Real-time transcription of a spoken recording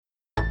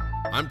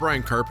I'm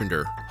Brian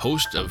Carpenter,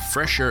 host of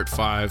Fresh Air at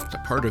 5, a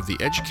part of the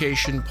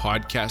Education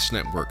Podcast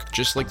Network,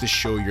 just like the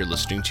show you're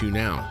listening to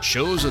now.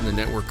 Shows on the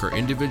network are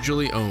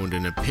individually owned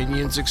and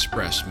opinions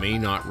expressed may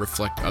not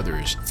reflect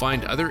others.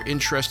 Find other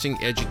interesting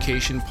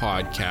education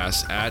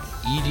podcasts at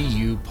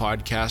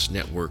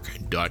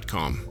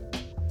edupodcastnetwork.com.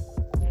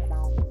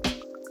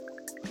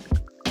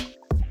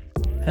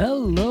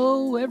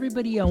 Hello,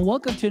 everybody, and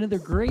welcome to another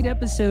great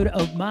episode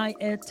of My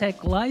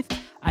EdTech Life.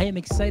 I am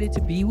excited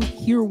to be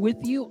here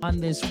with you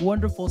on this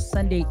wonderful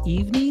Sunday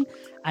evening.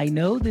 I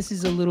know this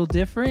is a little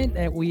different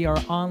that we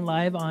are on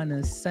live on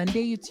a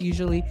Sunday. It's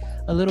usually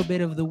a little bit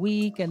of the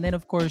week and then,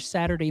 of course,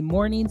 Saturday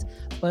mornings.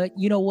 But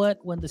you know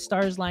what? When the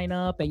stars line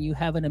up and you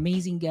have an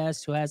amazing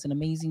guest who has an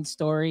amazing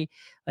story,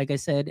 like I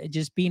said,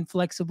 just being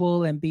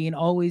flexible and being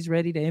always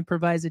ready to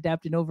improvise,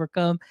 adapt, and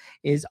overcome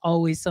is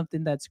always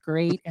something that's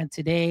great. And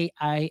today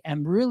I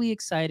am really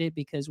excited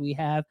because we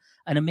have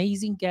an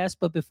amazing guest.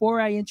 But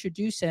before I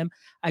introduce him,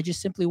 I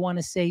just simply want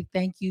to say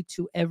thank you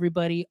to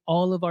everybody,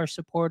 all of our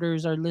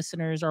supporters, our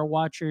listeners, our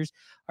watchers,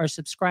 our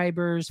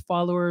subscribers,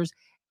 followers,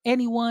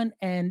 anyone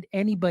and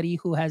anybody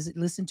who has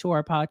listened to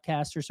our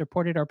podcast or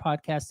supported our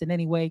podcast in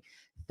any way.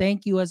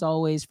 Thank you, as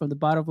always, from the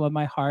bottom of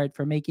my heart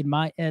for making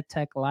My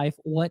EdTech Life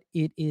what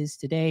it is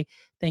today.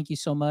 Thank you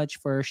so much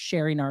for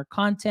sharing our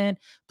content.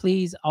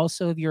 Please,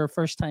 also, if you're a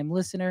first-time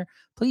listener,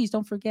 please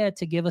don't forget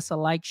to give us a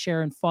like,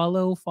 share, and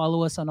follow.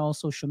 Follow us on all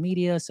social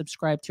media.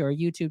 Subscribe to our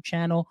YouTube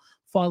channel.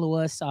 Follow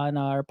us on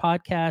our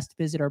podcast.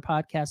 Visit our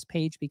podcast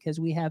page because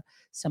we have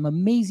some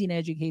amazing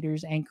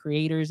educators and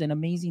creators and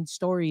amazing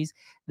stories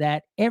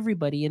that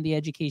everybody in the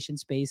education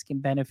space can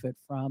benefit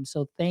from.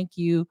 So thank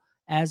you,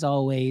 as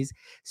always.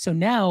 So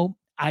now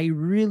I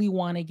really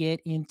want to get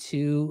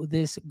into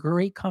this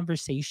great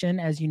conversation.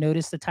 As you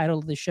notice, the title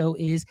of the show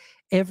is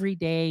Every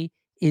Day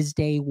is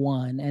Day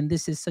One. And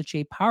this is such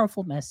a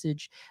powerful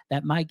message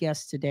that my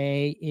guest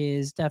today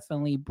is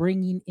definitely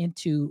bringing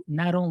into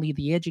not only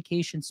the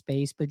education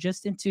space, but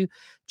just into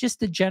just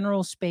the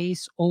general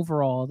space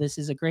overall. This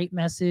is a great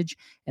message,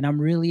 and I'm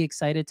really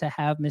excited to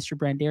have Mr.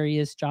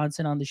 Brandarius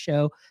Johnson on the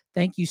show.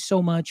 Thank you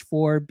so much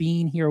for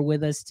being here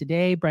with us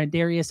today.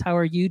 Brandarius, how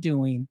are you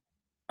doing?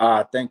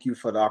 Thank you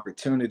for the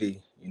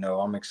opportunity.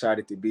 I'm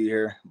excited to be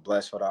here,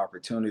 blessed for the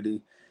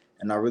opportunity,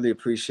 and I really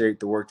appreciate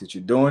the work that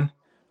you're doing.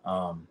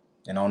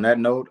 And on that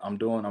note, I'm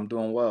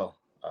doing well.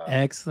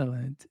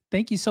 Excellent.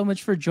 Thank you so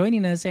much for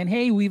joining us. And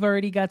hey, we've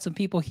already got some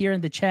people here in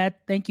the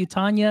chat. Thank you,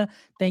 Tanya.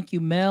 Thank you,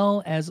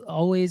 Mel, as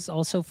always,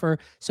 also for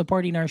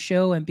supporting our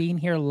show and being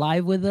here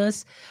live with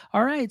us.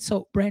 All right.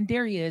 So,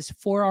 Brandarius,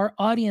 for our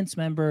audience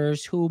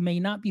members who may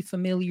not be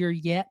familiar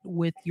yet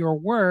with your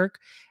work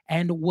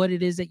and what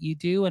it is that you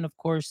do, and of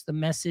course, the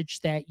message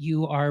that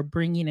you are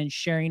bringing and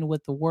sharing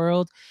with the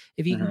world,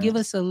 if you can give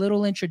us a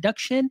little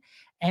introduction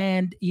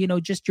and,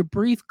 just your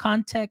brief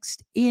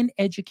context in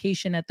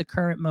education at the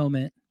current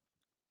moment.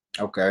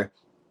 Okay.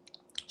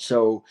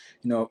 So,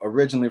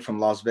 originally from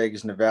Las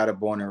Vegas, Nevada,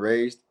 born and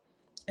raised.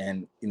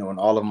 And, in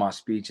all of my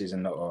speeches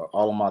and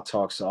all of my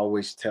talks, I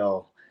always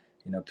tell,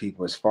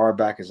 people as far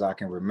back as I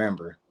can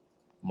remember,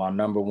 my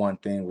number one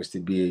thing was to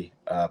be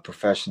a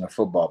professional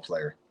football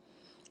player.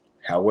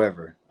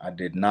 However, I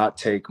did not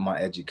take my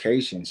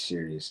education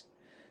serious,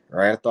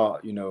 right? I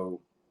thought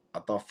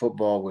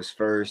football was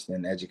first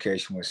and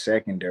education was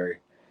secondary.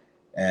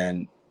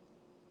 And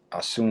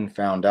I soon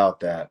found out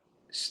that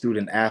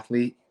student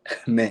athlete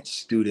meant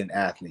student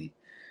athlete,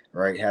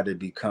 right? Had to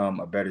become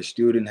a better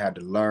student, had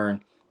to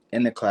learn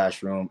in the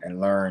classroom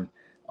and learn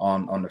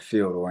on the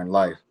field or in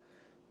life.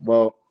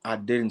 Well, I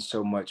didn't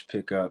so much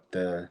pick up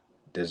the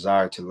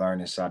desire to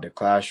learn inside the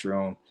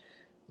classroom.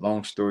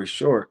 Long story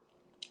short,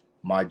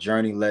 my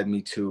journey led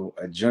me to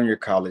a junior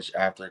college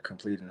after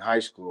completing high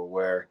school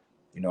where,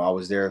 I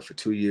was there for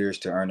 2 years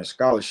to earn a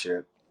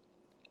scholarship.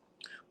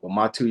 Well,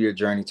 my 2 year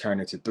journey turned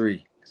into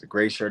three. It's a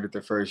great shirt at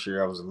the first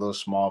year. I was a little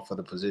small for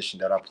the position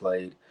that I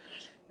played.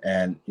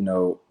 And,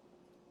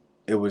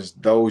 it was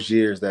those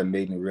years that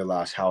made me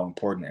realize how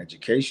important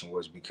education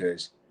was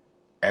because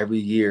every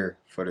year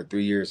for the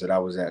 3 years that I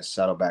was at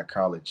Saddleback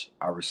College,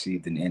 I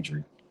received an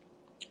injury.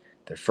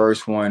 The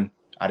first one,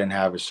 I didn't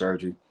have a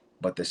surgery,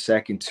 but the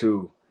second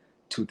two,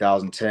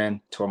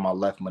 2010, tore my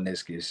left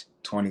meniscus,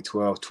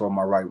 2012, tore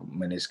my right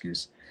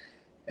meniscus.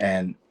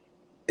 And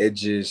it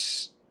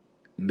just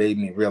made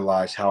me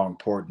realize how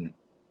important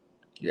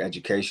your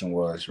education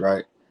was,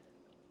 right?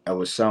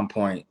 At some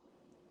point,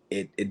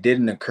 it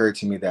didn't occur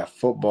to me that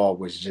football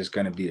was just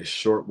going to be a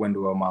short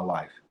window of my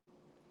life.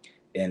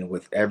 And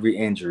with every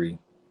injury,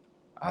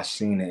 I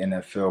seen the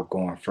NFL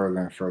going further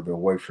and further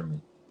away from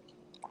me.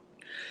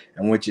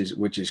 And which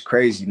is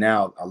crazy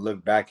now. I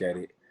look back at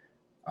it,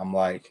 I'm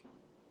like,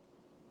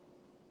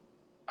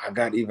 I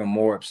got even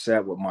more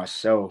upset with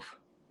myself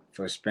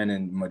for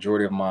spending the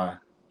majority of my,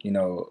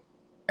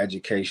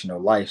 educational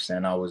life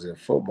saying I was a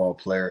football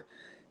player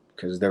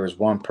because there was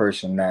one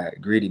person that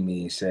greeted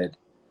me and said,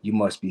 "You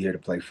must be here to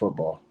play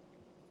football."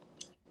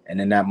 And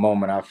in that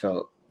moment, I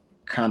felt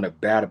kind of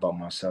bad about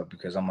myself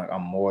because I'm like,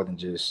 I'm more than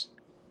just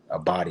a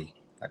body.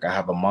 Like I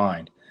have a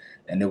mind.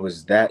 And it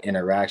was that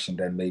interaction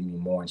that made me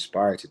more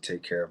inspired to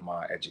take care of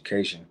my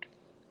education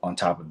on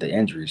top of the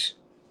injuries.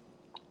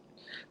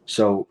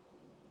 So,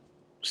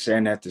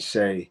 saying that to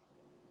say,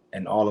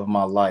 in all of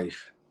my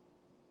life,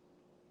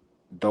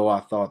 though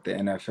I thought the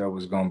NFL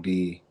was going to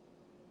be,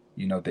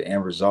 the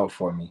end result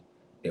for me,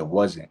 it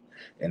wasn't.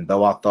 And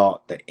though I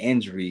thought the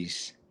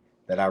injuries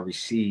that I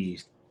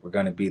received were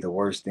going to be the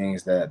worst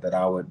things that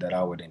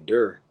I would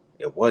endure,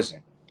 it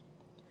wasn't.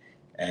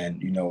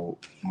 And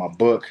my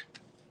book,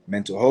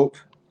 Mental Hope,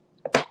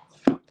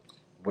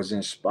 was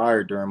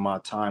inspired during my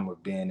time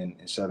of being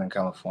in Southern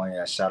California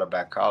at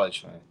Saddleback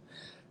College when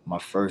my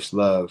first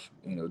love,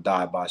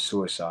 died by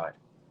suicide.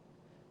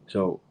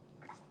 So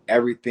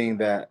everything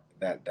that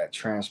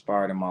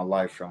transpired in my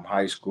life from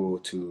high school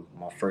to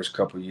my first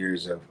couple of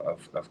years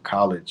of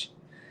college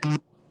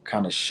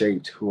kind of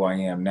shaped who I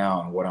am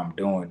now and what I'm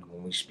doing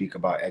when we speak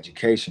about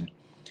education.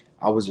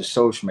 I was a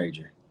social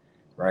major,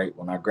 right?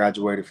 When I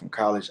graduated from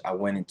college, I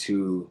went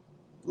into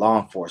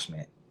law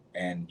enforcement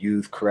and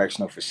youth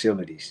correctional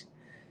facilities.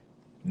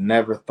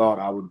 Never thought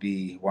I would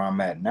be where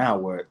I'm at now,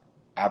 where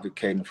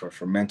advocating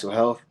for mental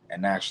health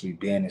and actually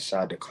being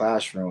inside the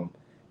classroom,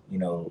 you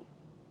know,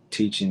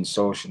 teaching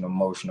social and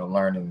emotional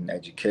learning and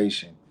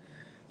education.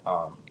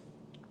 Um,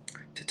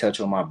 to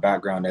touch on my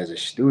background as a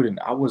student,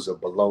 I was a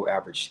below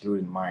average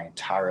student my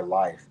entire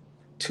life.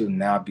 To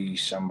now be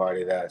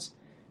somebody that's,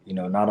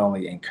 not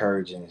only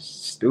encouraging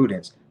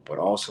students, but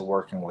also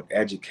working with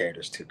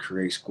educators to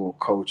create school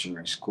culture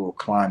and school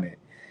climate.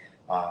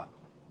 Uh,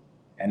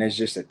 and it's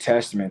just a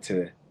testament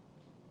to,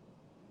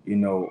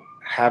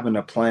 having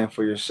a plan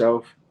for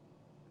yourself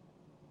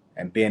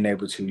and being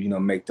able to,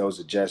 make those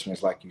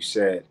adjustments, like you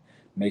said,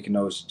 making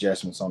those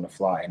adjustments on the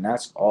fly. And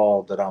that's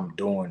all that I'm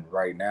doing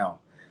right now.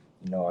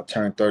 I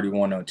turned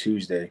 31 on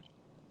Tuesday,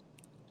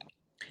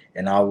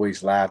 and I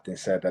always laughed and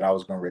said that I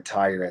was going to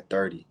retire at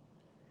 30.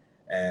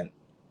 And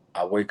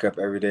I wake up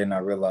every day and I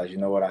realize, you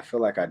know what, I feel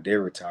like I did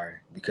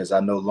retire because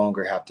I no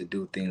longer have to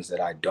do things that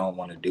I don't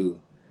want to do.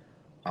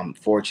 I'm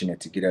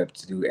fortunate to get up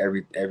to do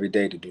every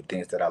day to do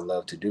things that I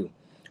love to do,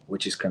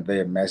 which is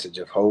convey a message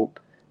of hope,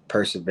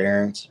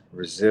 perseverance,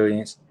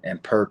 resilience,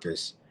 and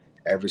purpose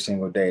every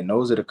single day. And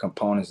those are the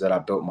components that I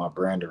built my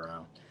brand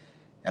around.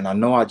 And I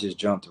know I just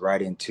jumped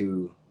right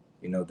into,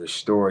 the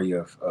story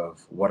of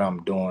what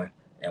I'm doing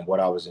and what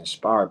I was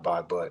inspired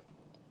by, but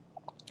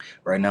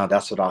right now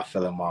that's what I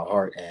feel in my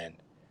heart. And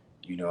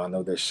I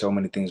know there's so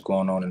many things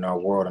going on in our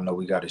world. I know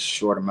we got a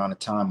short amount of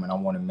time, and I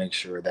want to make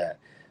sure that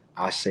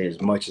I say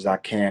as much as I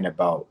can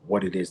about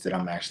what it is that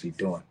I'm actually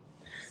doing.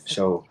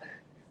 So,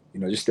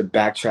 just to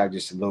backtrack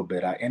just a little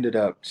bit, I ended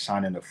up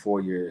signing a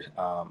scholarship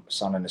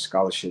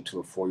to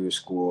a 4-year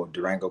school,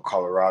 Durango,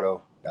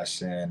 Colorado.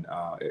 That's in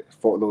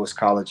Fort Lewis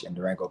College in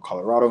Durango,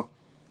 Colorado.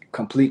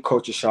 Complete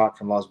culture shock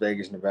from Las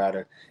Vegas,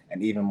 Nevada,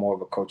 and even more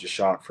of a culture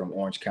shock from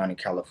Orange County,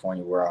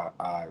 California, where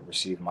I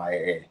received my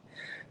AA.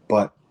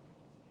 But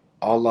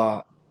all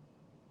I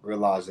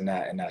realized in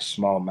that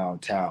small mountain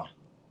town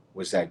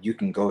was that you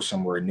can go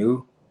somewhere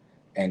new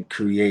and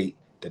create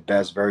the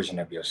best version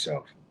of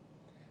yourself.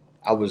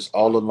 I was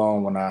all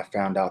alone when I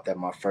found out that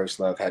my first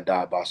love had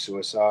died by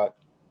suicide,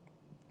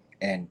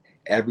 and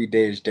every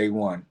day is day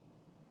one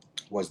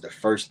was the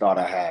first thought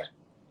I had,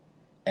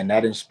 and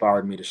that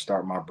inspired me to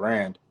start my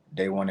brand,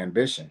 Day One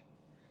Ambition.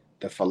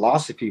 The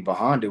philosophy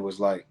behind it was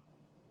like,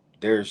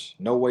 there's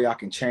no way I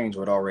can change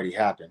what already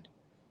happened,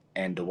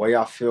 and the way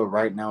I feel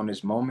right now in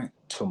this moment,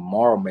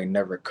 tomorrow may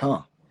never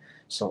come.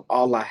 So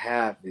all I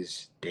have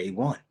is day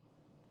one.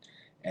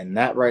 And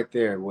that right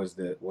there was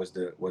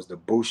the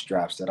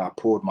bootstraps that I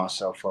pulled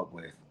myself up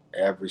with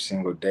every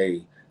single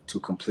day to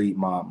complete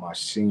my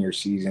senior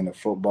season of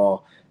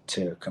football,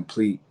 to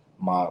complete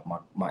my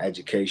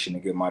education to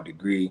get my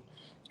degree.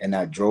 And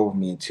that drove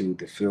me into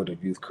the field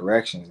of youth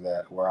corrections,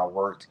 that where I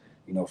worked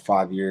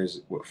 5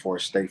 years for a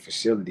state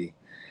facility.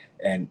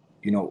 And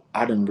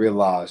I didn't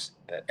realize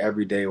that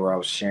every day where I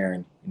was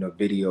sharing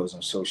videos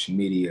on social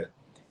media,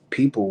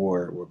 people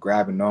were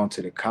grabbing on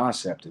to the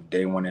concept of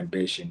day one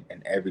ambition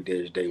and every day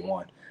is day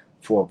one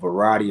for a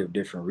variety of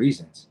different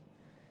reasons.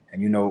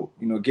 And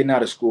getting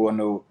out of school, I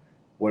know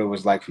what it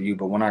was like for you,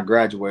 but when I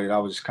graduated, I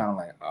was just kind of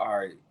like, all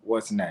right,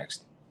 what's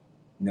next?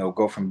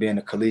 Go from being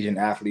a collegiate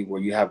athlete where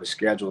you have a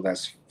schedule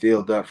that's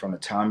filled up from the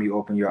time you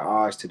open your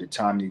eyes to the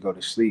time you go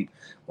to sleep.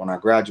 When I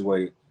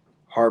graduated,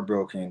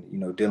 heartbroken,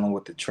 dealing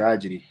with the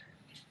tragedy,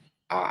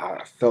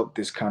 I felt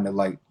this kind of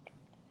like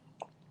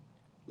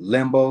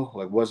limbo,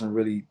 like wasn't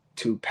really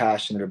too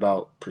passionate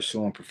about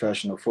pursuing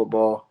professional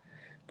football,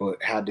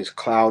 but had this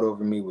cloud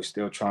over me, was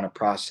still trying to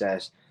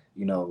process,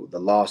 the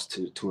loss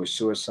to a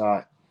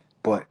suicide.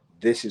 But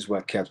this is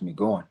what kept me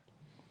going.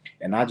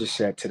 And I just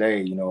said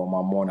today, on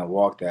my morning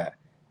walk, that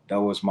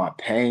was my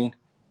pain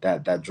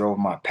that drove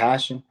my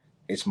passion.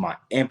 It's my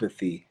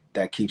empathy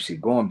that keeps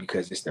it going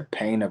because it's the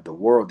pain of the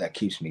world that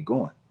keeps me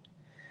going.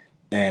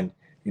 And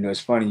it's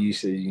funny you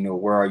say,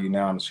 where are you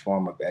now in this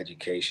form of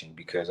education?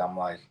 Because I'm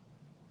like,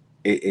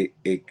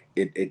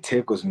 it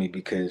tickles me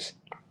because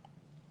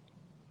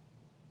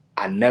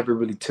I never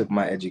really took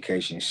my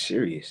education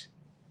serious.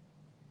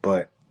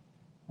 But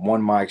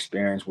one, my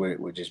experience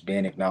with just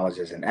being acknowledged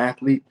as an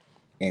athlete,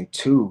 and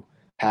two,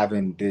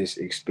 having this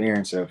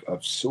experience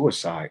of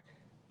suicide,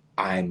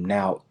 I'm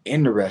now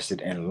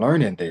interested in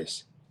learning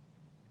this.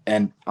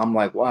 And I'm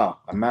like, wow,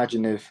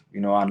 imagine if,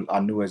 I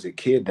knew as a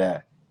kid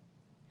that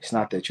it's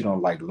not that you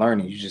don't like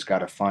learning, you just got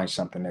to find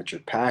something that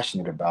you're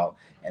passionate about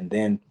and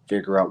then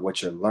figure out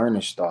what your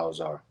learning styles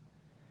are.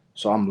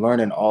 So I'm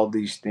learning all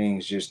these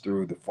things just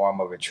through the form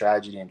of a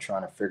tragedy and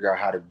trying to figure out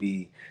how to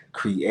be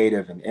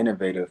creative and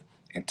innovative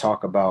and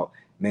talk about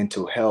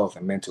mental health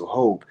and mental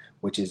hope,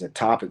 which is a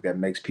topic that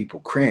makes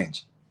people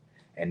cringe.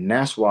 And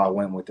that's why I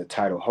went with the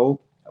title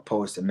Hope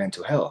opposed to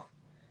mental health.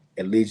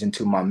 It leads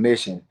into my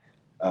mission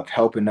of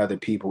helping other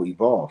people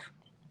evolve.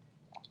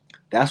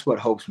 That's what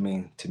hopes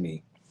mean to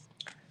me.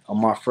 On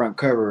my front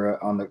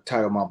cover, on the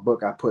title of my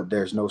book, I put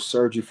 "There's no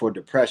surgery for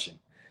depression."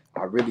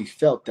 I really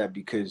felt that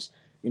because,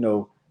 you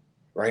know,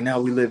 right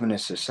now we live in a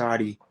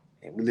society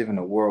and we live in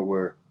a world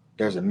where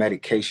there's a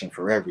medication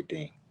for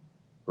everything,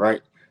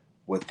 right?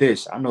 With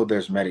this, I know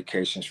there's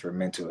medications for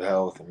mental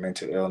health and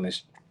mental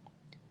illness,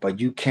 but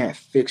you can't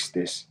fix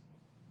this.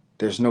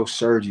 There's no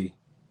surgery.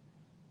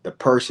 The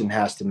person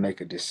has to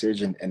make a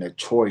decision and a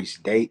choice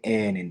day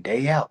in and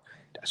day out.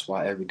 That's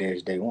why every day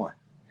is day one.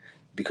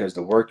 Because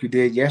the work you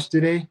did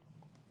yesterday,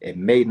 it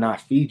may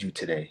not feed you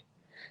today.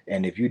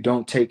 And if you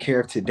don't take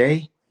care of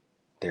today,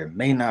 there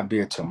may not be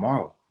a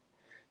tomorrow.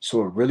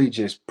 So it really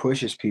just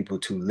pushes people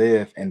to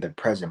live in the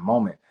present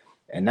moment.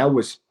 And that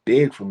was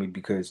big for me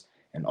because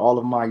in all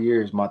of my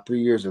years, my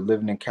 3 years of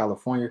living in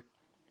California,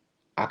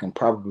 I can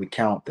probably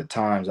count the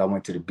times I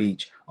went to the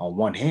beach on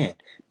one hand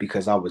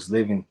because I was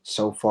living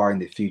so far in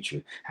the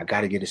future. I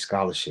got to get a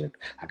scholarship.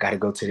 I got to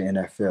go to the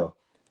NFL.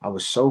 I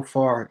was so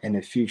far in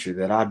the future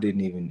that I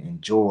didn't even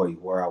enjoy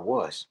where I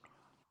was.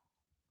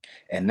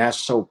 And that's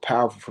so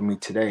powerful for me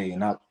today.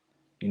 And I,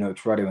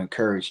 try to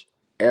encourage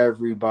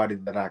everybody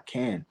that I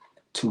can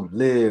to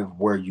live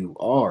where you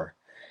are.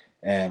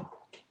 And,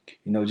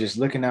 just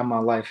looking at my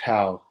life,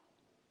 how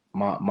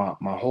my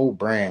whole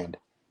brand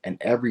and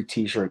every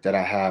t-shirt that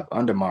I have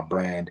under my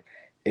brand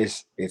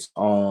is its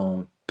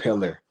own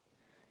pillar.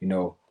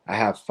 I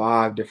have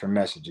 5 different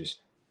messages.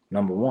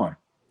 Number one,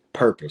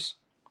 purpose.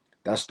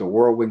 That's the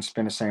world wouldn't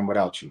spin the same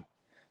without you.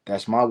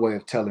 That's my way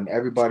of telling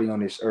everybody on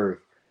this earth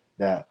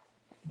that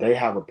they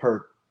have a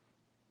purpose.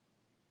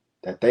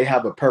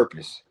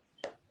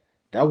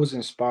 That was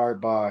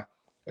inspired by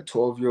a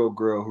 12-year-old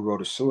girl who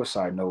wrote a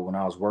suicide note when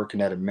I was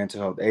working at a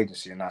mental health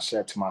agency. And I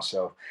said to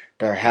myself,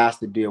 there has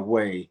to be a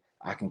way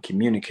I can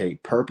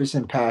communicate purpose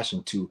and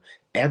passion to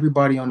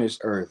everybody on this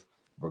earth,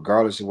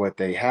 regardless of what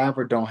they have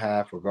or don't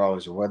have,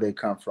 regardless of where they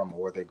come from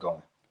or where they're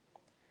going.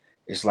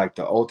 It's like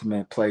the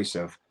ultimate place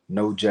of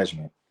no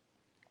judgment.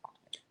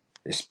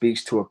 It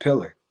speaks to a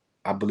pillar.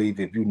 I believe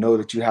if you know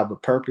that you have a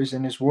purpose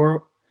in this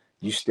world,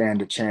 you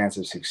stand a chance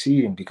of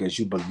succeeding because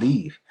you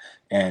believe.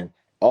 And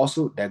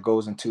also, that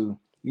goes into,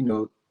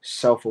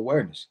 self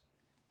awareness.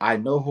 I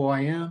know who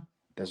I am.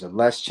 There's a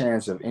less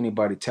chance of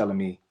anybody telling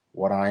me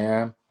what I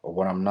am or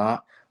what I'm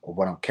not, or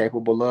what I'm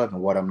capable of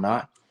and what I'm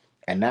not.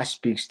 And that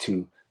speaks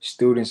to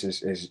students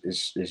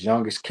as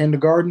young as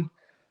kindergarten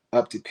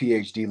up to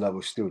PhD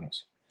level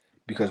students.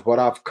 Because what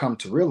I've come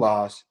to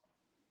realize,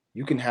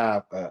 you can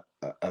have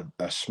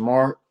a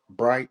smart,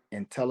 bright,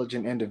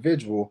 intelligent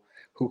individual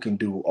who can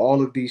do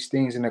all of these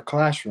things in the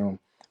classroom,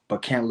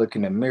 but can't look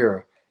in the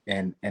mirror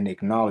and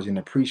acknowledge and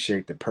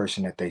appreciate the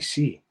person that they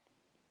see.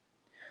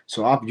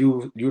 So I've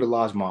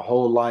utilized my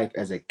whole life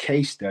as a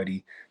case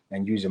study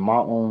and using my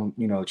own,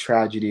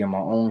 tragedy and my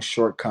own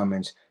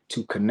shortcomings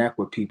to connect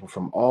with people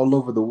from all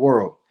over the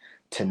world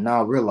to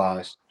now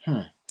realize,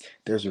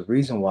 there's a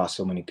reason why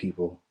so many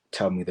people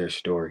tell me their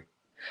story.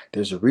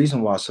 There's a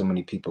reason why so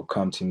many people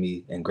come to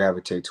me and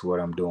gravitate to what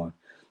I'm doing.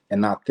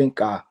 And I think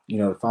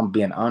if I'm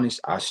being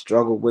honest, I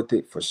struggled with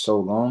it for so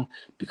long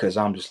because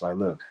I'm just like,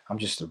 look, I'm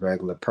just a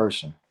regular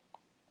person.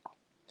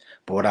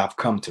 But what I've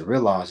come to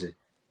realize is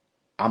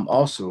I'm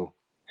also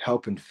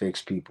helping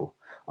fix people.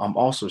 I'm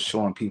also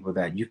showing people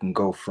that you can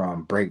go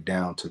from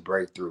breakdown to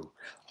breakthrough.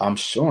 I'm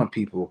showing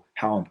people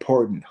how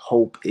important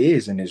hope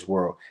is in this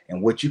world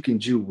and what you can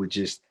do with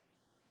just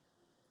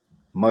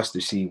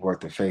mustard seed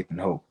worth of faith and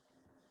hope.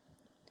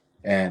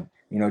 And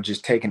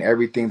just taking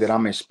everything that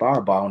I'm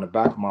inspired by on the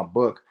back of my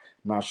book.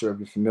 I'm not sure if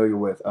you're familiar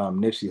with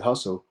Nipsey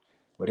Hussle,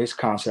 but his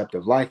concept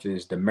of life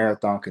is the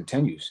marathon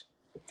continues.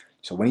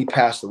 So when he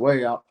passed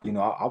away, I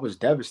was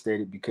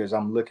devastated because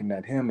I'm looking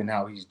at him and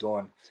how he's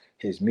doing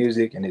his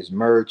music and his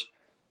merch.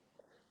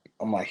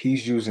 I'm like,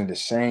 he's using the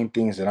same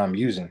things that I'm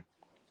using.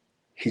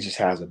 He just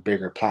has a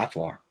bigger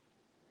platform.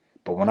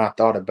 But when I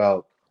thought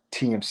about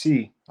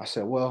TMC, I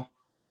said, well,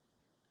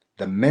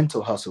 the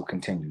mental hustle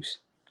continues.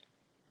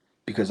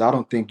 Because I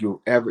don't think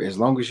you'll ever, as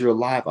long as you're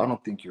alive, I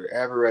don't think you're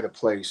ever at a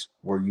place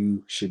where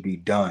you should be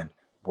done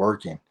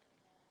working,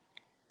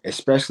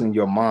 especially in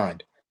your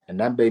mind. And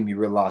that made me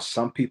realize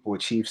some people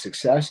achieve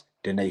success,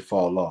 then they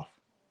fall off.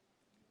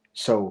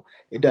 So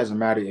it doesn't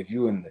matter if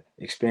you're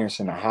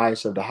experiencing the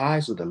highest of the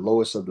highs or the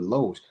lowest of the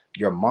lows.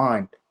 Your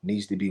mind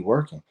needs to be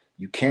working.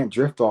 You can't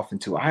drift off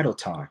into idle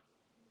time.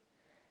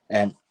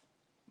 And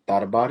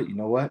thought about it, you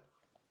know what?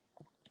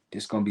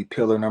 This is going to be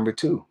pillar number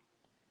 2.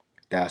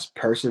 That's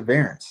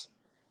perseverance.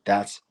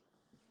 That's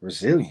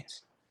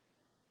resilience.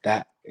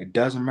 That it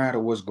doesn't matter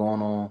what's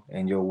going on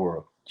in your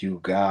world.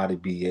 You got to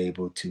be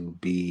able to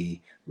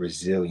be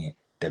resilient.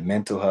 The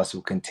mental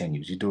hustle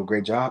continues. You do a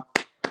great job.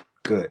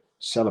 Good.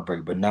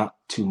 Celebrate, but not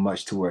too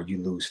much to where you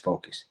lose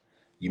focus.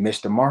 You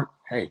missed the mark.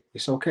 Hey,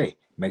 it's okay.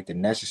 Make the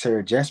necessary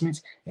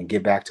adjustments and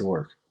get back to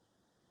work.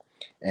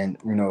 And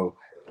the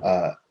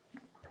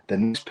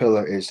next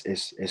pillar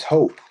is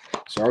hope.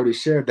 So I already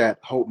shared that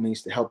hope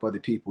means to help other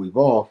people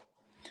evolve,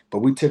 but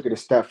we took it a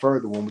step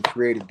further when we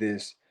created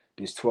this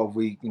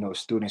 12-week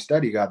student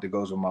study guide that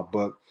goes with my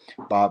book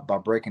by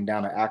breaking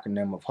down an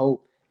acronym of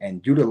hope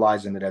and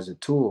utilizing it as a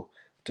tool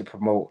to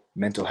promote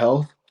mental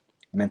health,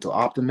 mental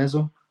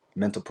optimism,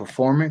 mental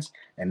performance,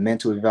 and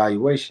mental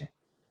evaluation.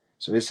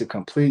 So it's a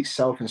complete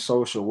self and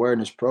social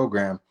awareness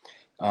program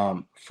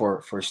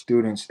for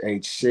students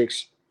age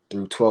 6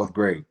 through 12th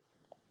grade.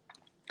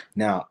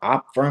 Now,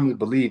 I firmly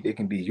believe it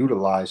can be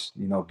utilized,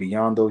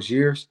 beyond those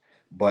years.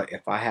 But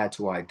if I had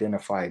to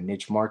identify a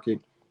niche market,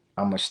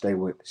 I'm gonna stay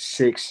with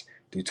 6th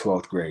through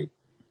 12th grade.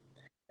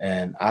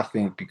 And I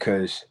think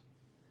because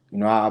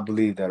I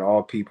believe that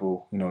all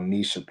people,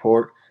 need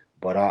support,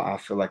 but I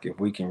feel like if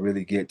we can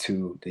really get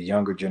to the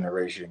younger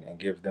generation and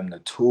give them the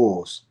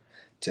tools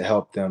to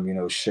help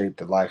them, shape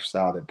the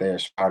lifestyle that they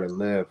aspire to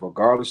live,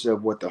 regardless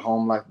of what the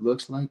home life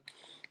looks like,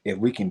 if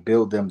we can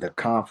build them the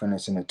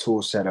confidence and the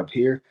tool set up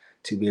here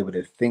to be able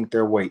to think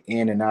their way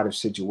in and out of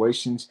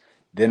situations,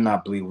 then I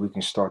believe we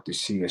can start to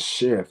see a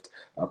shift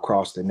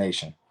across the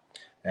nation.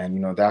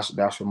 And that's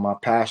what my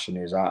passion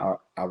is. I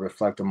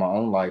reflect on my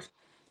own life,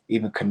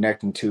 even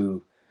connecting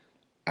to,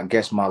 I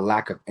guess, my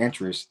lack of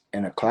interest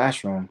in a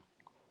classroom.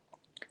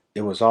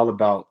 It was all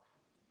about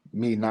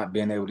me not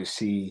being able to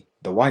see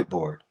the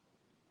whiteboard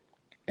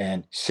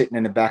and sitting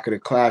in the back of the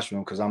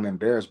classroom because I'm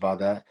embarrassed by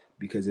that.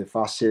 Because if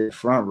I sit in the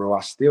front row,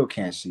 I still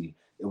can't see.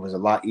 It was a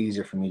lot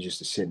easier for me just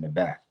to sit in the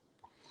back.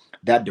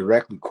 That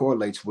directly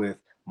correlates with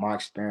my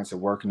experience of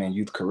working in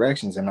youth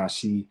corrections, and I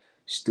see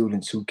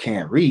students who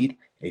can't read.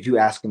 If you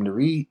ask them to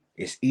read,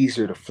 it's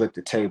easier to flip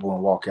the table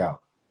and walk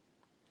out.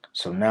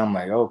 So now I'm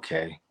like,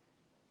 okay,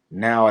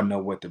 now I know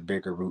what the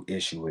bigger root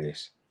issue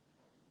is.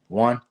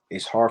 One,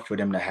 it's hard for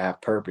them to have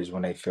purpose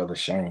when they feel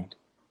ashamed.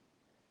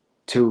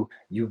 Two,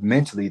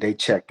 they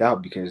checked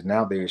out because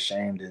now they're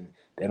ashamed and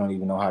they don't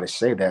even know how to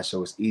say that.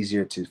 So it's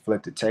easier to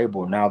flip the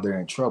table. Now they're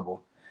in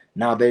trouble.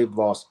 Now they've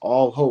lost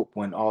all hope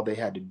when all they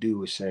had to do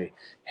was say,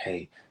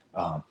 hey,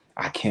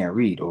 I can't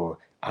read, or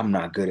I'm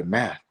not good at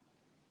math.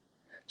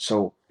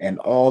 So in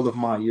all of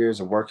my years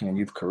of working in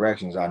youth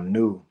corrections, I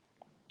knew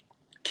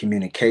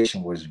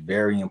communication was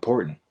very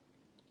important.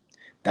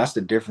 That's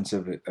the difference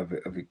of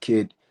a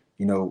kid,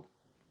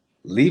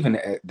 leaving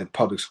the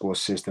public school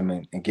system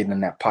and getting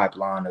in that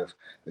pipeline of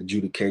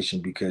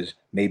adjudication because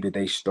maybe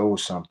they stole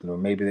something or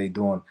maybe they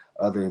doing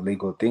other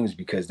illegal things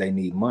because they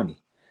need money.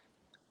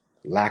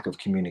 Lack of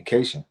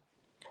communication.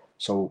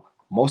 So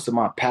most of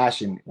my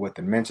passion with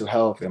the mental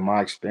health and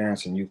my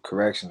experience in youth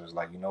corrections was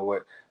like, you know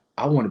what?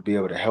 I want to be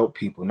able to help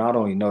people not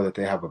only know that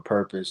they have a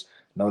purpose,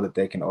 know that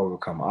they can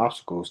overcome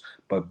obstacles,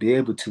 but be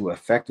able to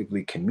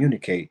effectively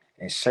communicate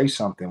and say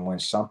something when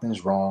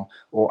something's wrong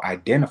or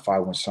identify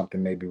when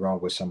something may be wrong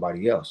with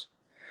somebody else.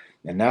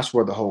 And that's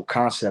where the whole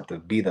concept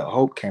of Be the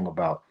Hope came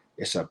about.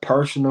 It's a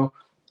personal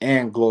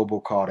and global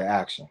call to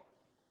action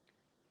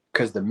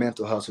because the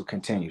mental hustle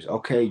continues.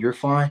 Okay, you're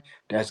fine.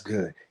 That's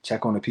good.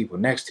 Check on the people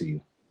next to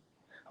you.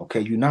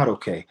 Okay, you're not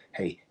okay.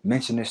 Hey,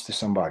 mention this to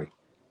somebody.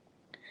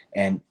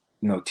 And,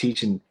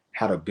 teaching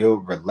how to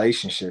build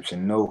relationships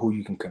and know who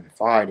you can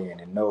confide in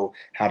and know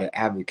how to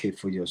advocate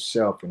for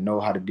yourself and know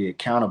how to be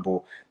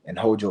accountable and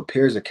hold your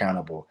peers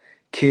accountable.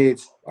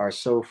 Kids are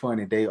so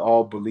funny. They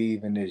all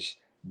believe in this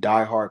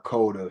diehard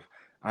code of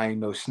I ain't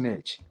no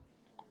snitch.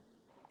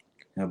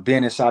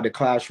 Being inside the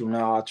classroom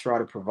now, I try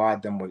to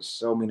provide them with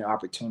so many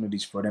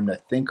opportunities for them to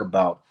think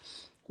about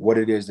what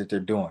it is that they're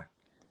doing.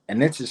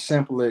 And it's as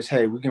simple as,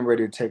 hey, we're getting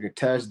ready to take a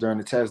test. During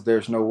the test,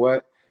 there's no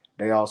what?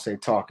 They all say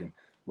talking.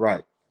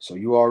 Right. So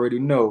you already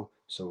know.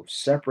 So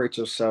separate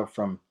yourself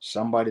from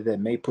somebody that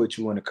may put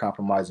you in a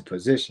compromising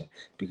position.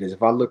 Because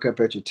if I look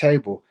up at your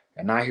table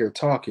and I hear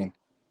talking,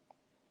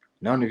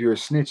 none of you are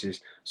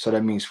snitches. So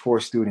that means 4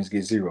 students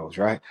get zeros,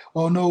 right?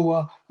 Oh,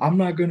 no, I'm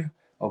not going to.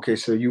 Okay,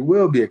 so you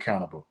will be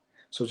accountable.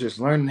 So just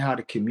learning how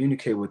to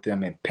communicate with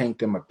them and paint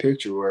them a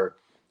picture where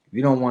if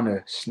you don't want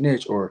to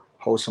snitch or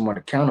hold someone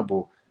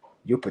accountable,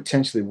 you're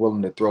potentially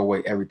willing to throw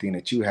away everything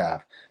that you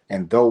have.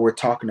 And though we're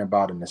talking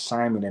about an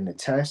assignment and a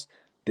test,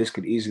 this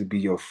could easily be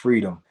your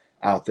freedom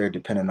out there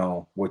depending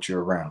on what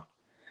you're around.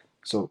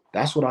 So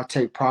that's what I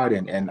take pride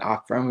in. And I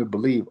firmly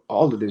believe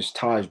all of this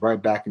ties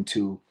right back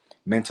into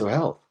mental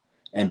health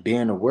and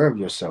being aware of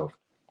yourself.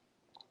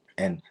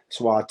 And that's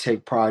why I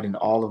take pride in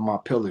all of my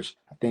pillars.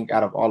 I think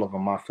out of all of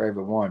them, my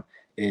favorite one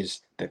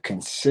is the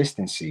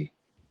consistency.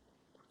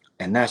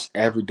 And that's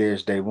every day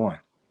is day one.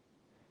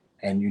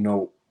 And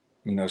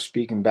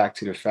speaking back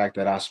to the fact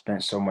that I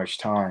spent so much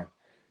time,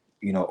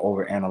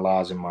 over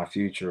analyzing my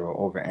future or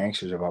over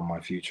anxious about my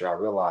future, I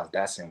realized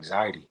that's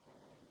anxiety.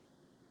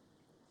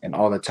 And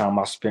all the time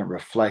I spent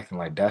reflecting,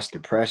 like, that's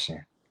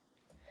depression.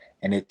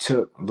 And it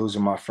took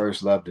losing my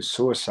first love to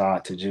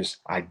suicide to just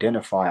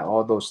identify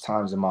all those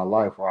times in my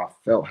life where I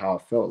felt how I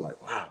felt,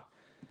 like, wow,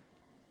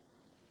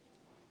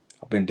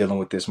 I've been dealing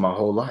with this my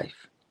whole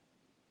life.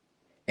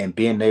 And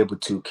being able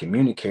to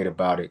communicate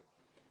about it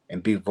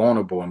and be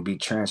vulnerable and be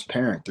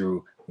transparent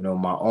through,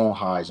 my own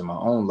highs and my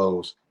own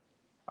lows,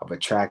 I've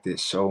attracted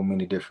so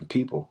many different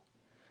people.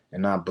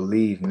 And I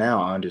believe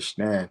now I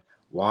understand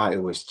why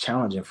it was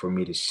challenging for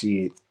me to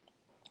see it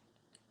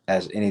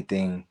as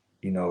anything,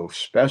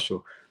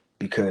 special,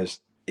 because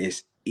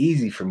it's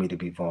easy for me to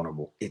be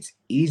vulnerable. It's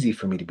easy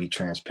for me to be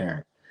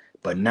transparent.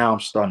 But now I'm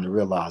starting to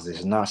realize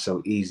it's not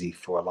so easy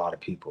for a lot of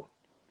people.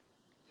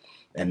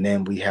 And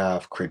then we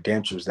have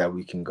credentials that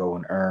we can go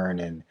and earn,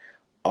 and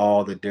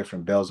all the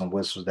different bells and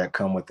whistles that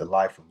come with the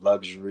life of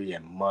luxury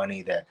and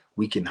money that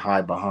we can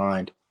hide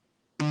behind.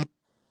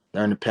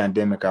 During the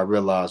pandemic, I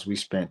realized we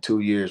spent 2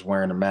 years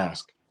wearing a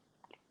mask.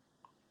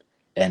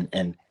 And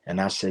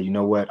I say, you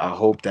know what? I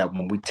hope that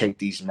when we take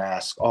these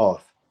masks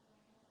off,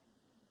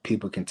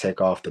 people can take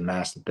off the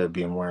mask that they've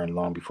been wearing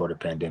long before the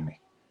pandemic.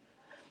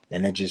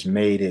 And it just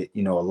made it,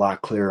 a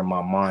lot clearer in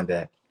my mind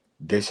that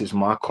this is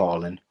my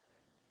calling.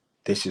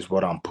 This is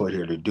what I'm put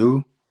here to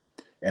do.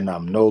 And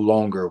I'm no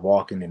longer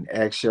walking in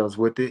eggshells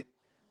with it.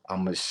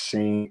 I'm going to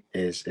sing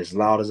as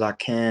loud as I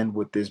can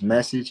with this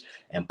message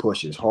and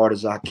push as hard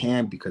as I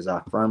can, because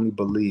I firmly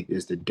believe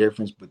it's the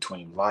difference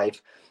between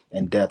life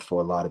and death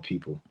for a lot of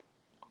people.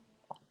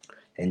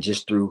 And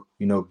just through,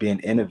 being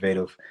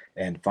innovative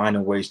and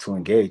finding ways to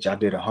engage. I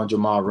did a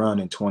 100-mile run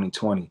in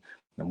 2020,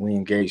 and we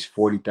engaged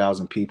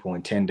 40,000 people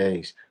in 10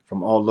 days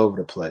from all over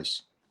the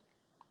place.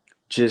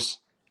 Just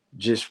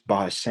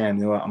by saying,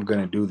 you know what, I'm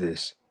going to do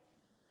this.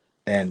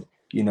 And,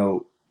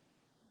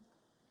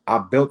 I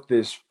built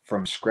this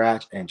from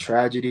scratch and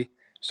tragedy.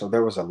 So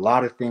there was a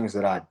lot of things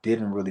that I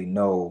didn't really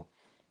know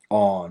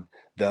on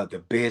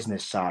the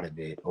business side of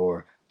it,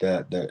 or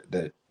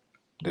the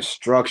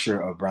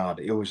structure around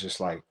it. It was just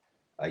like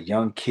a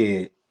young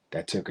kid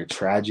that took a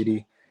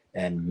tragedy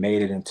and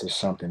made it into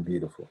something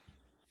beautiful.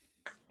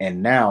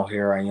 And now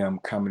here I am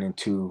coming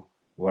into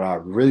what I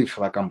really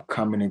feel like I'm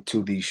coming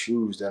into these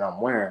shoes that I'm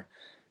wearing.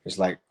 It's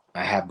like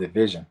I have the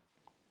vision.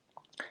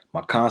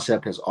 My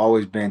concept has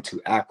always been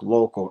to act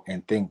local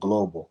and think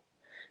global.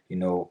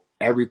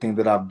 Everything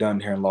that I've done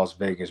here in Las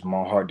Vegas,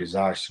 my heart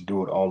desires to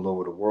do it all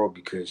over the world,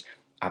 because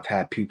I've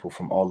had people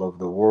from all over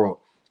the world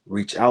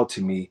reach out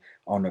to me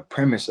on the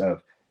premise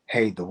of,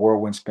 hey, the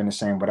world wouldn't spin the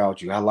same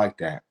without you. I like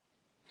that.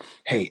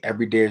 Hey,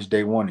 every day is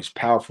day one is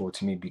powerful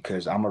to me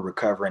because I'm a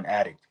recovering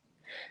addict.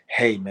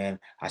 Hey, man,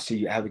 I see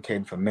you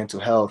advocating for mental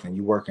health and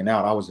you working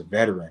out. I was a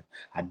veteran.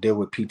 I deal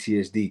with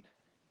PTSD.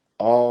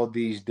 All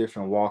these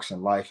different walks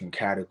in life and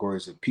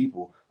categories of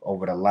people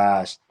over the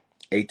last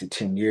 8 to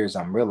 10 years,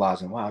 I'm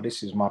realizing, wow,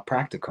 this is my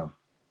practicum.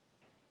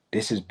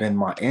 This has been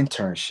my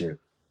internship.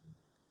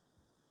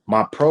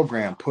 My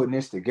program, putting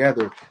this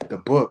together, the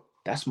book,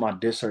 that's my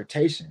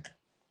dissertation.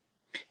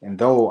 And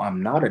though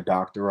I'm not a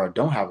doctor or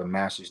don't have a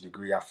master's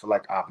degree, I feel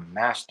like I've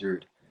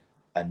mastered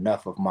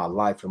enough of my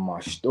life and my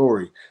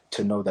story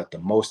to know that the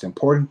most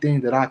important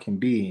thing that I can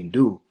be and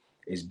do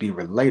is be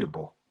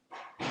relatable,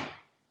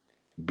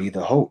 be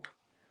the hope,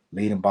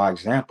 leading by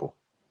example.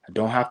 I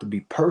don't have to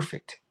be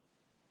perfect.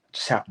 I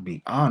just have to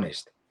be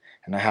honest.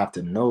 And I have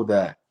to know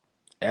that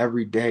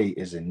every day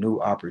is a new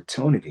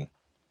opportunity.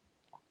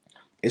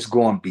 It's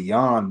going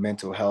beyond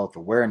mental health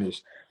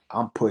awareness.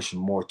 I'm pushing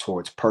more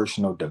towards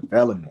personal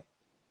development.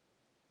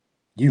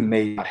 You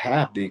may not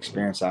have the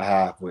experience I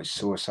have with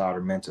suicide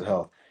or mental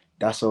health.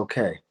 That's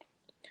okay.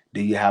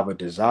 Do you have a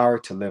desire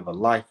to live a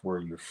life where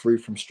you're free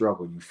from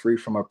struggle, you're free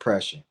from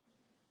oppression?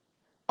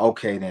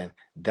 Okay, then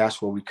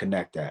that's where we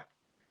connect at.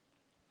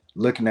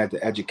 Looking at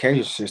the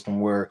education system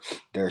where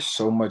there's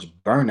so much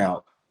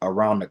burnout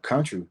around the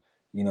country,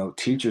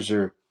 teachers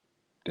are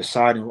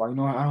deciding, well,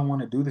 I don't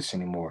want to do this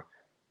anymore.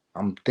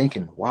 I'm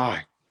thinking,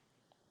 why?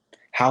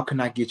 How can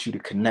I get you to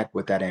connect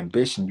with that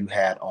ambition you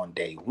had on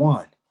day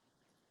one?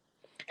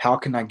 How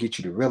can I get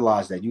you to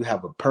realize that you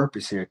have a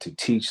purpose here to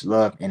teach,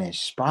 love, and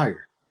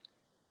inspire?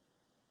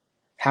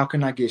 How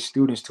can I get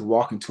students to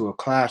walk into a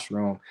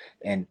classroom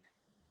and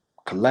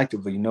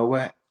collectively, you know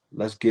what?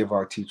 Let's give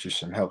our teachers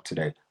some help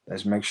today.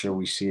 Let's make sure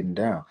we sitting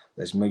down.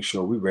 Let's make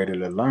sure we're ready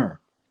to learn.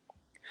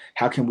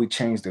 How can we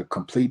change the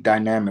complete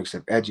dynamics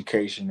of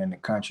education in the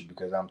country?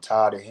 Because I'm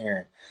tired of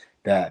hearing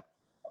that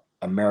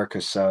America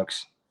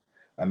sucks.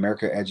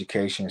 America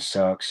education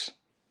sucks.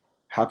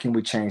 How can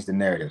we change the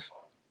narrative?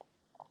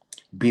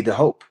 Be the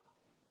hope.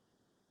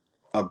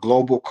 A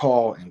global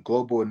call and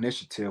global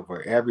initiative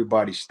where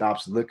everybody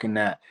stops looking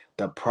at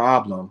the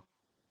problem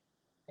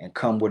and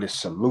come with a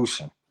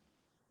solution.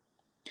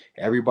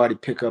 Everybody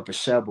pick up a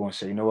shovel and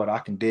say, you know what, I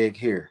can dig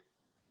here.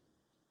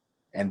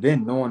 And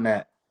then knowing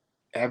that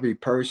every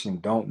person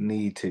don't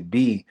need to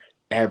be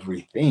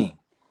everything.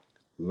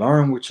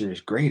 Learn what you're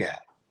great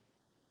at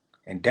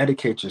and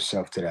dedicate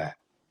yourself to that.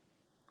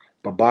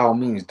 But by all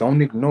means,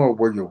 don't ignore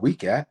where you're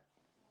weak at.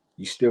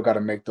 You still got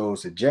to make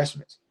those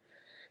adjustments.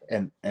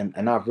 And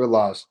I've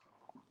realized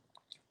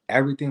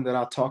everything that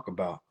I talk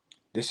about,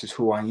 this is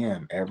who I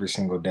am every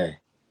single day.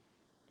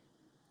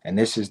 And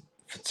this is,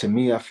 to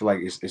me, I feel like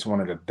it's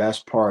one of the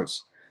best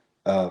parts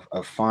of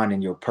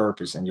finding your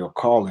purpose and your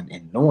calling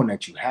and knowing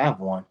that you have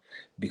one,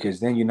 because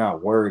then you're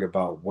not worried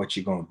about what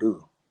you're going to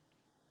do.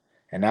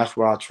 And that's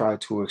what I try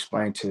to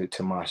explain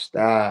to my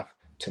staff,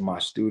 to my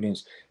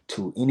students,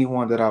 to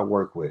anyone that I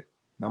work with.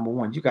 Number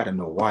one, you got to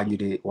know why you're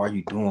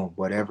doing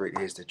whatever it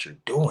is that you're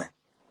doing.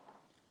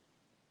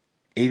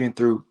 Even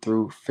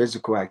through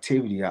physical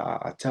activity,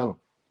 I tell them,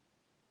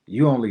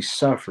 you only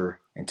suffer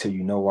until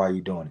you know why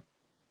you're doing it.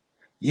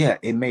 Yeah,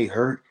 it may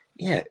hurt.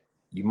 Yeah,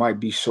 you might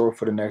be sore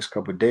for the next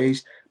couple of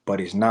days, but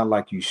it's not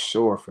like you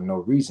sore for no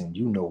reason.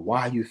 You know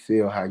why you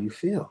feel how you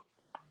feel.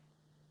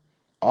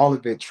 All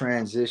of it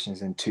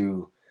transitions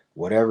into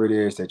whatever it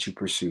is that you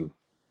pursue.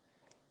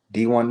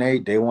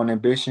 D1A, Day One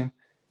Ambition,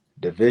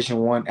 Division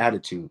One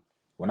attitude.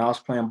 When I was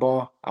playing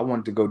ball, I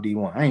wanted to go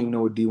D1. I didn't even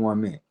know what D1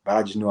 meant, but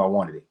I just knew I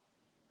wanted it.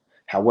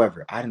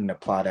 However, I didn't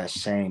apply that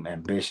same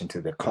ambition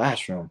to the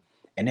classroom,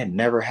 and it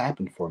never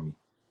happened for me.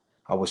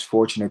 I was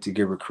fortunate to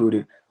get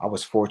recruited. I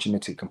was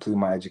fortunate to complete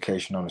my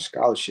education on a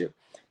scholarship.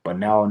 But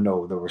now I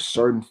know there were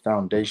certain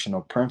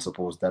foundational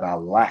principles that I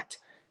lacked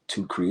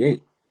to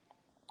create.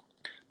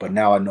 But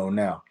now I know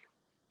now,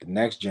 the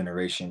next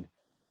generation,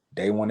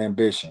 Day One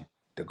Ambition,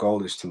 the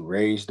goal is to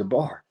raise the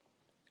bar.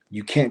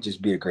 You can't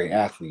just be a great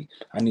athlete.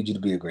 I need you to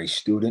be a great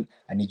student.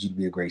 I need you to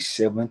be a great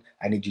sibling.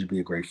 I need you to be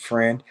a great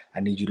friend. I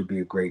need you to be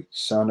a great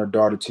son or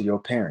daughter to your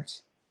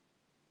parents.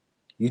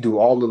 You do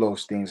all of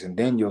those things, and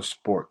then your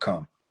sport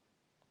come.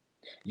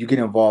 You get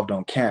involved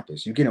on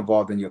campus. You get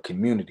involved in your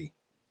community.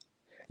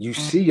 You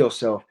see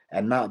yourself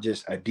as not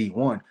just a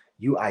D1.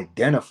 You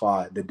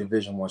identify the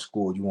Division I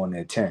school you want to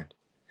attend.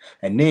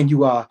 And then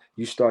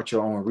you start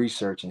your own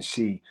research and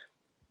see,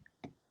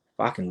 if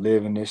I can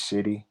live in this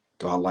city,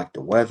 do I like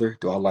the weather?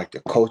 Do I like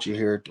the culture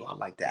here? Do I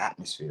like the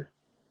atmosphere?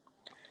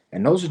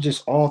 And those are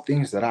just all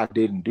things that I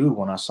didn't do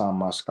when I signed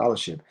my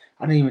scholarship.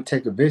 I didn't even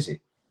take a visit.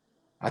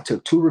 I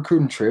took 2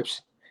 recruiting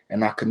trips,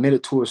 and I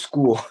committed to a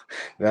school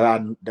that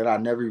I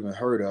never even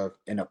heard of,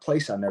 in a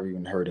place I never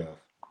even heard of.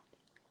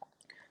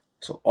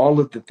 So all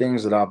of the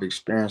things that I've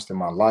experienced in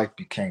my life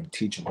became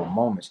teachable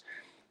moments.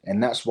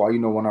 And that's why,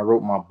 when I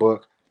wrote my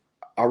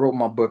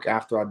book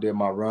after I did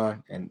my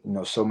run, and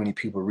so many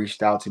people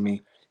reached out to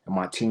me, and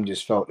my team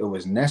just felt it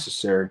was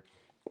necessary.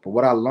 But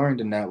what I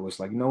learned in that was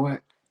like, you know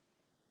what?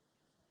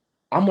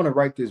 I'm going to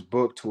write this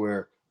book to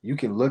where you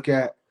can look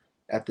at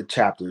the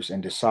chapters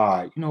and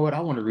decide, you know what, I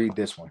want to read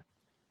this one.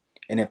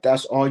 And if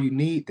that's all you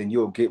need, then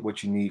you'll get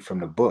what you need from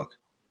the book.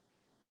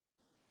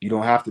 You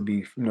don't have to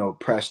be,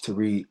 pressed to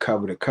read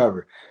cover to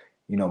cover.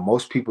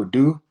 Most people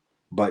do,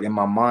 but in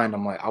my mind,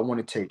 I'm like, I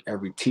want to take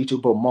every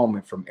teachable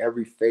moment from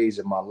every phase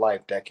of my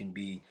life that can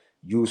be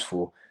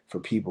useful for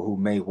people who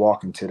may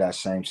walk into that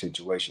same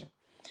situation.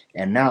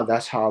 And now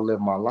that's how I live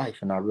my life.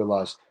 And I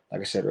realized,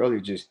 like I said earlier,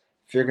 just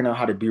figuring out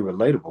how to be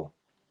relatable.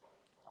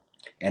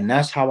 And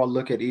that's how I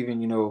look at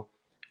even,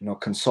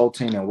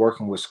 consulting and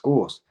working with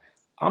schools.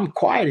 I'm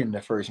quiet in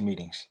the first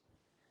meetings.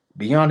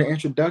 Beyond the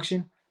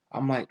introduction,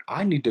 I'm like,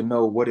 I need to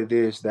know what it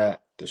is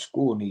that the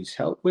school needs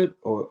help with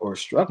or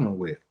struggling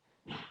with.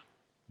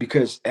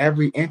 Because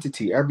every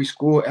entity, every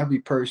school, every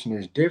person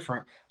is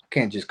different. I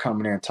can't just come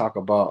in there and talk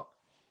about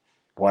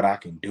what I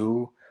can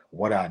do,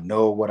 what I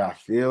know, what I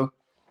feel.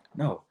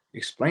 No,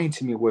 explain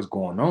to me what's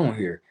going on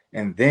here.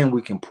 And then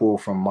we can pull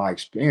from my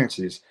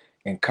experiences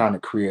and kind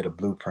of create a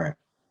blueprint.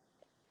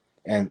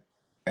 And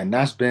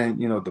that's been,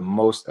 the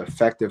most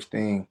effective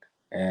thing.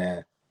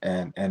 And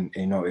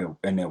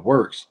it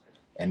works,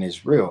 and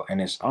it's real,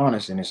 and it's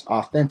honest, and it's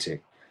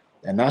authentic.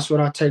 And that's what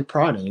I take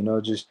pride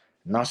in, just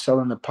not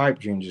selling the pipe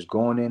dream, just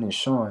going in and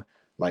showing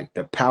like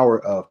the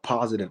power of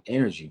positive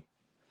energy,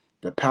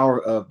 the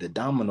power of the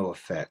domino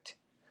effect.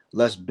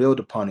 Let's build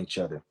upon each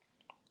other.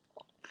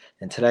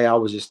 And today I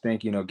was just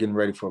thinking, getting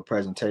ready for a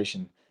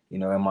presentation,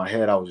 in my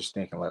head, I was just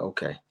thinking like,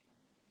 okay,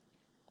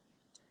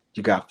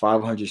 you got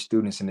 500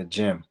 students in the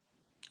gym.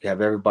 You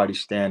have everybody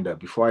stand up.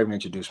 Before I even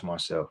introduce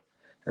myself,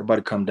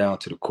 everybody come down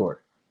to the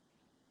court.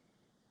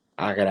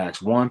 I got to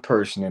ask one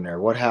person in there,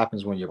 what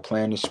happens when you're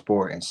playing the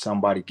sport and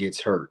somebody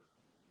gets hurt?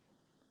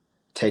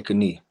 Take a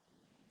knee.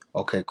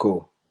 Okay,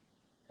 cool.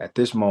 At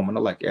this moment,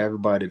 I'd like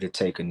everybody to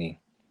take a knee.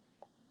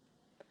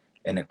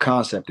 And the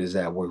concept is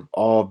that we've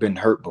all been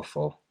hurt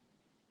before.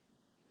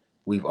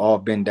 We've all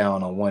been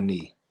down on one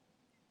knee.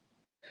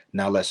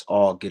 Now let's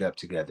all get up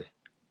together.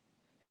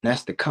 And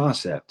that's the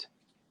concept.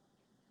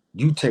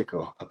 You take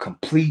a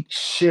complete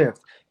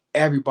shift.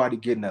 Everybody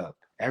getting up.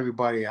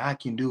 Everybody, I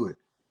can do it.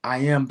 I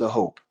am the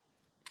hope.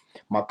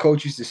 My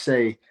coach used to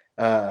say,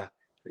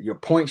 you're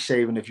point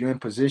shaving if you're in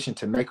position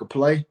to make a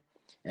play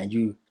and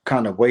you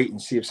kind of wait and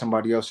see if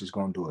somebody else is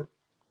going to do it.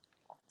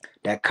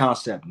 That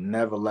concept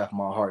never left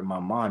my heart and my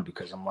mind,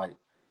 because I'm like,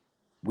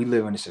 we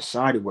live in a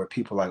society where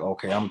people are like,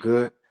 okay, I'm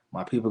good,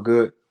 my people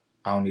good,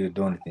 I don't need to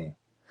do anything.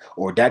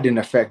 Or that didn't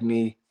affect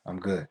me, I'm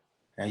good.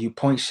 And you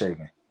point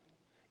shaving.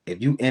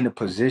 If you in a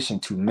position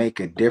to make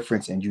a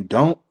difference and you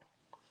don't,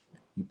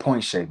 you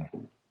point shaving.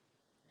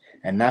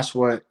 And that's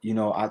what,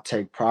 I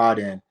take pride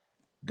in.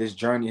 This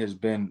journey has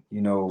been,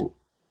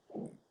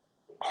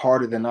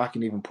 harder than I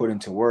can even put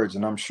into words.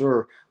 And I'm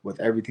sure with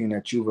everything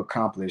that you've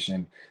accomplished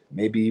and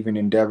maybe even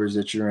endeavors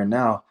that you're in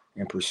now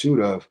in pursuit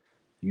of,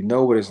 you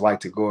know what it's like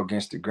to go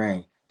against the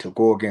grain, to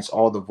go against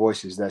all the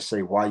voices that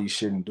say why you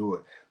shouldn't do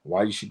it,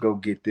 why you should go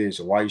get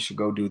this, or why you should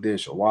go do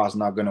this, or why it's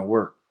not going to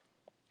work.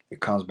 It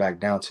comes back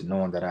down to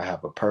knowing that I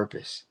have a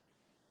purpose.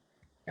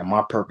 And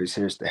my purpose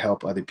here is to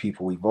help other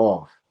people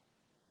evolve.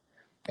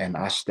 And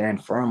I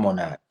stand firm on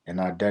that and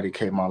I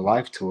dedicate my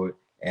life to it.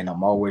 And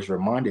I'm always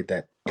reminded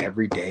that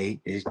every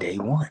day is day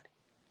one.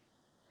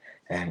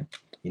 And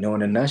in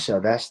a nutshell,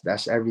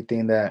 that's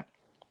everything that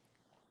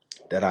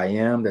I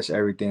am. That's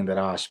everything that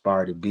I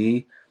aspire to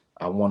be.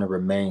 I want to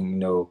remain,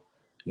 low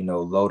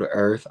to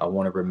earth. I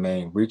want to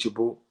remain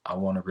reachable. I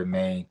want to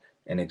remain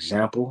an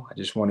example. I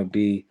just want to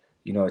be,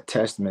 a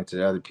testament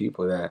to other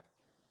people that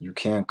you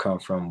can come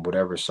from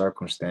whatever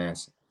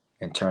circumstance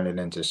and turn it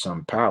into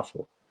something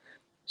powerful.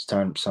 It's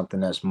turned something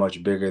that's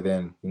much bigger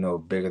than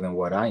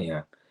what I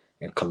am.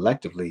 And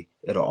collectively,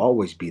 it'll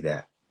always be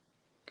that.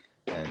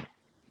 And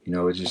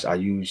it's just I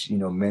use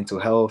mental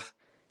health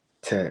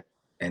to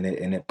and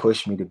it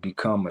pushed me to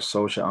become a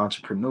social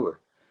entrepreneur,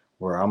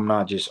 where I'm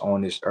not just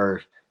on this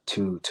earth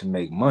to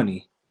make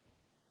money.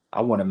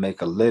 I want to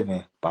make a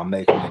living by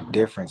making a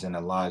difference in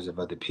the lives of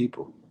other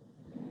people.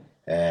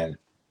 And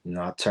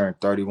I turned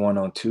 31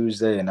 on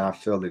Tuesday, and I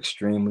feel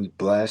extremely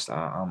blessed.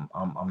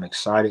 I'm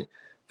excited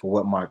for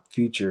what my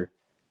future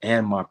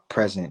and my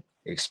present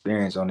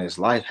experience on this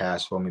life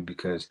has for me,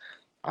 because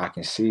I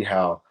can see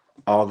how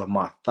all of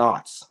my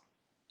thoughts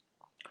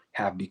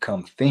have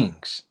become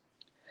things.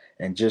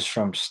 And just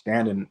from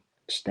standing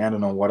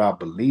on what I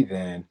believe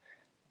in,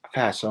 I've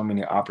had so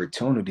many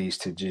opportunities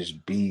to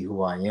just be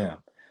who I am.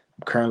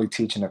 I'm currently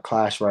teaching a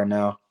class right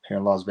now here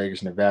in Las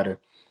Vegas, Nevada,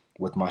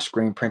 with my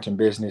screen printing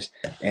business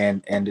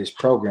and this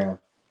program,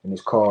 and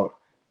it's called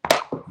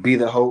Be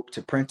the Hope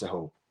to Print the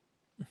Hope.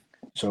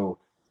 So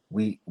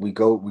we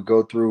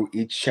go through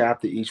each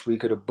chapter each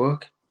week of the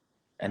book,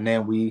 and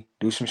then we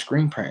do some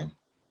screen printing.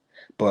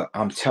 But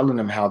I'm telling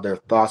them how their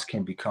thoughts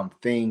can become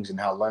things, and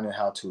how learning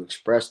how to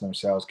express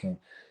themselves can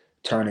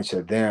turn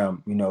into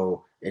them,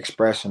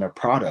 expressing a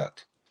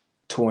product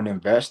to an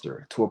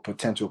investor, to a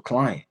potential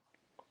client.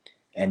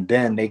 And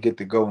then they get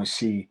to go and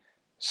see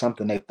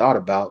something they thought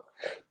about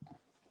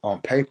on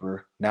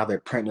paper. Now they're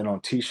printing it on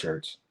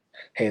t-shirts.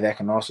 Hey, that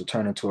can also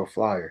turn into a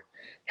flyer.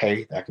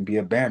 Hey, that can be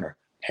a banner.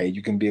 Hey,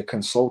 you can be a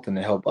consultant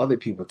and help other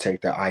people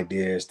take their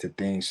ideas to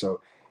things.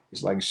 So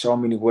it's like so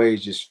many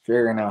ways, just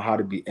figuring out how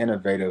to be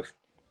innovative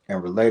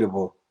and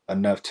relatable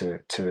enough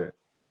to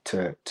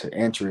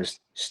interest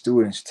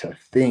students to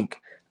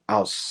think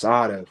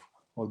outside of,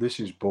 well, this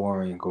is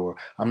boring, or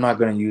I'm not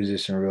going to use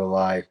this in real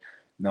life.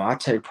 No, I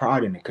take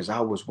pride in it because I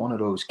was one of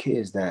those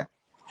kids that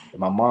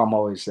my mom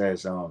always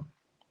says, I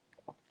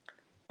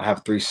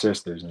have three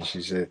sisters, and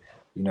she said,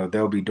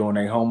 they'll be doing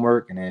their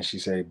homework, and then she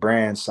said,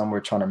 Brand's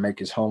somewhere trying to make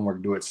his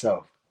homework do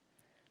itself.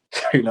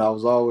 So, I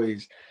was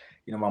always,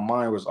 my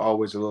mind was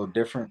always a little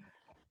different.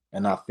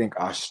 And I think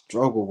I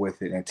struggled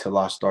with it until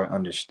I start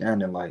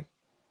understanding, like,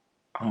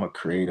 I'm a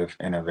creative,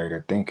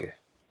 innovator thinker.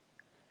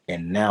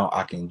 And now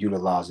I can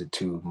utilize it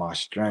to my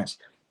strengths,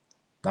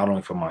 not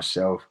only for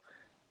myself,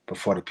 but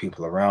for the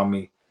people around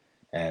me.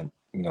 And,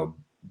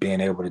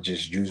 being able to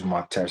just use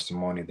my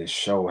testimony to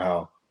show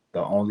how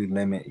the only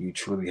limit you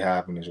truly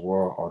have in this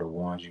world are the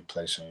ones you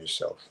place on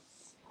yourself.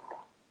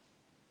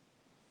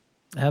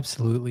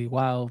 Absolutely.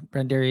 Wow.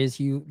 Brandarius,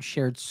 you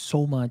shared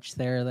so much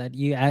there that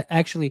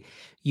actually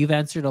you've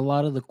answered a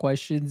lot of the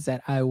questions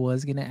that I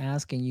was going to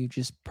ask, and you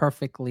just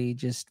perfectly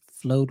just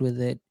flowed with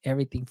it.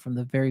 Everything from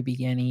the very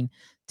beginning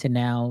to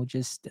now,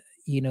 just,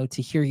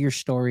 to hear your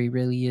story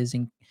really is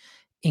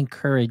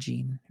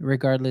encouraging,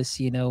 regardless,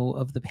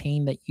 of the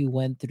pain that you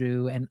went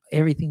through and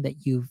everything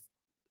that you've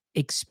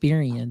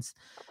experienced.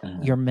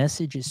 Mhm. Your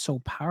message is so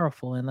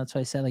powerful, and that's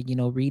why I said, like,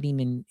 reading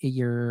in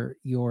your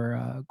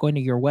going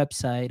to your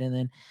website and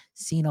then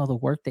seeing all the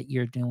work that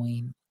you're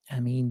doing. I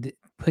mean,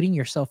 putting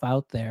yourself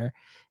out there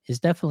is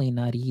definitely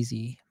not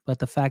easy, but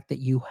the fact that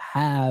you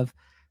have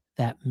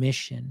that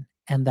mission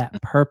and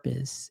that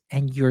purpose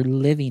and you're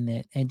living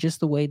it, and just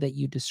the way that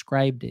you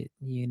described it,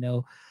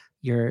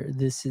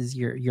 this is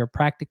your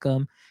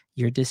practicum,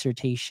 your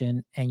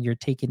dissertation, and you're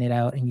taking it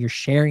out and you're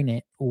sharing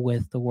it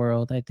with the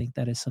world. I think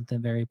that is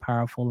something very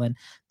powerful, and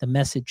the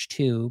message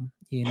too,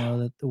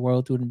 that the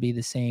world wouldn't be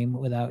the same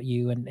without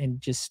you, and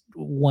just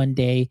one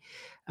day,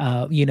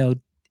 uh you know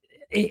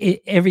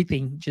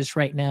everything just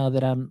right now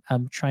that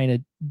I'm trying to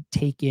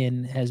take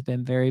in has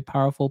been very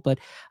powerful. But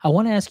I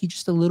want to ask you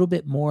just a little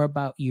bit more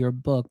about your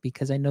book,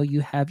 because I know you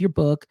have your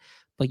book,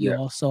 but you Yeah.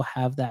 also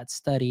have that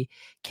study.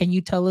 Can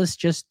you tell us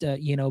just,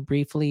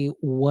 briefly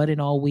what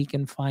and all we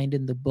can find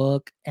in the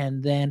book,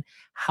 and then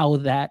how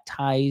that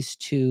ties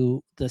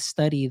to the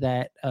study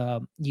that,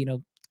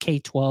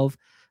 K-12,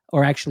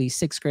 or actually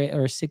sixth grade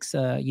or six,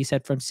 you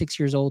said from 6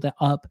 years old and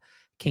up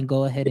can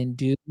go ahead and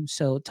do.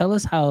 So tell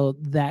us how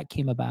that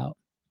came about.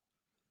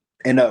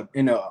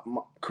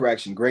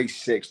 Correction, grade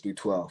 6 through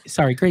 12.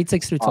 Sorry, grade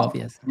 6 through 12,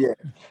 yes. Yeah.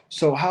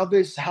 So how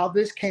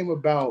this came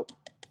about,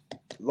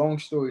 long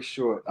story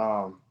short,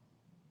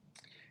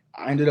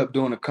 I ended up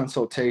doing a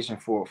consultation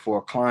for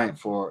a client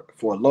for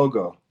a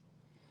logo,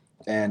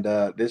 and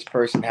this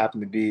person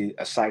happened to be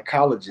a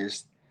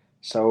psychologist,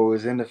 so it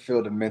was in the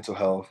field of mental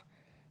health,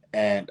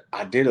 and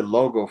I did a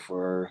logo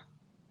for her,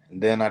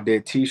 and then I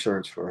did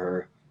T-shirts for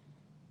her,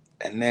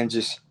 and then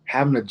just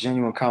having a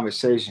genuine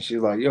conversation.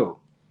 She's like, "Yo,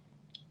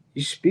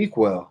 you speak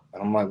well,"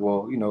 and I'm like,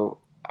 "Well,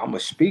 I'm a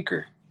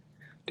speaker."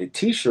 The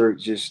T-shirt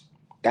just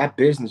that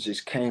business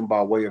just came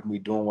by way of me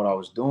doing what I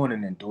was doing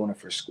and then doing it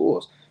for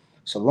schools.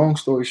 So long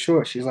story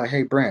short, she's like,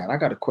 "Hey, Brand, I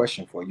got a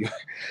question for you,"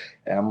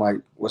 and I'm like,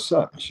 "What's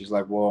up?" And she's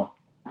like, "Well,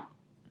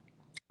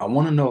 I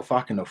want to know if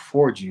I can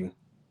afford you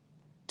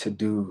to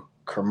do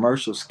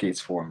commercial skits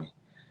for me."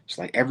 It's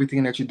like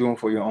everything that you're doing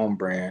for your own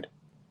brand,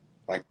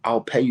 like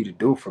I'll pay you to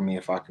do it for me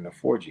if I can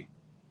afford you.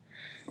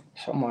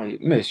 So I'm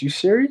like, "Miss, you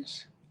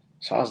serious?"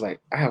 So I was like,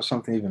 "I have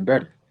something even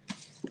better.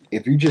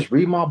 If you just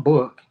read my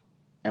book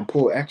and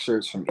pull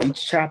excerpts from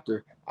each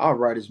chapter, I'll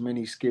write as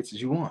many skits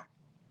as you want."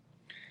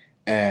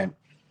 And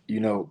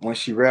when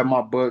she read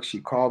my book, she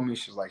called me.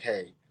 She's like,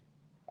 "Hey,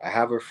 I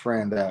have a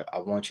friend that I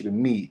want you to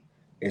meet.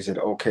 Is it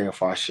okay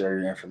if I share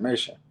your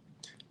information?"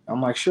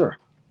 I'm like, "Sure."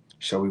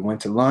 So we went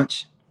to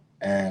lunch,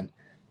 and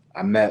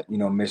I met,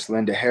 Miss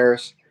Linda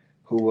Harris,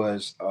 who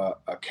was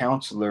a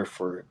counselor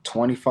for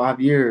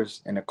 25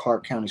 years in the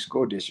Clark County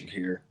School District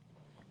here,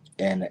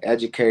 and an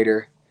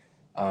educator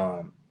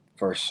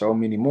for so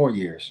many more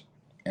years,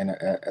 and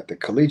at the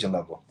collegiate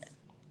level.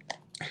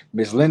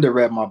 Miss Linda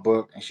read my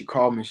book, and she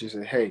called me. She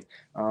said, "Hey,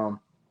 um,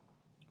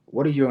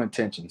 what are your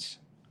intentions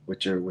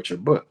with your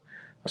book?"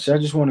 I said, "I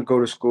just want to go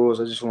to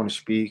schools. I just want to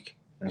speak."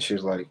 And she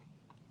was like,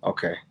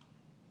 "Okay,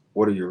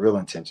 what are your real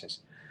intentions?"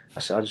 I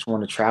said, "I just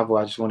want to travel.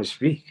 I just want to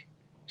speak."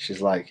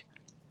 She's like,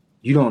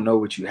 "You don't know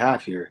what you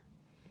have here."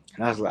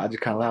 And I was like, I just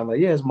kind of laughed, like,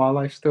 "Yeah, it's my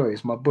life story.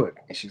 It's my book."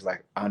 And she's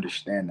like, "I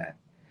understand that,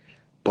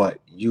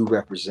 but you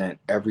represent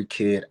every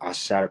kid I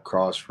sat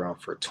across from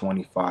for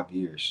 25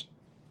 years."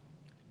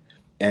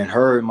 And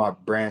her and my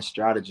brand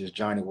strategist,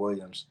 Johnny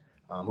Williams,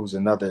 who's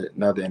another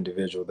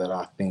individual that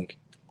I think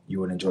you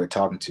would enjoy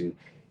talking to,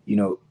 you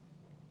know,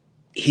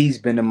 he's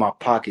been in my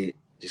pocket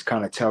just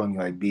kind of telling me,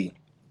 like, "B,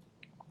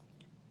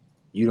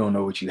 you don't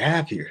know what you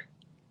have here."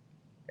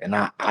 And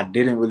I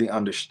didn't really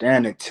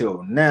understand it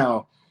till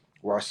now,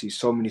 where I see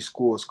so many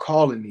schools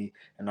calling me,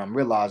 and I'm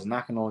realizing I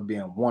can only be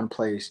in one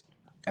place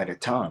at a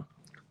time.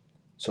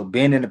 So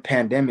being in the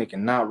pandemic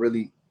and not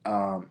really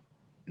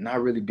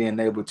being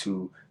able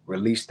to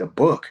release the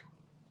book,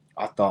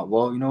 I thought,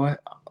 well, you know what?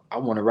 I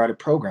want to write a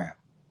program.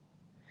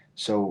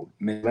 So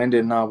Melinda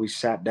and I, we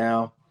sat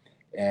down,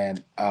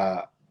 and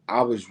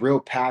I was real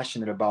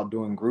passionate about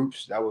doing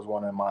groups. That was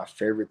one of my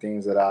favorite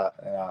things that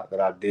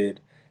I did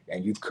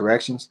in youth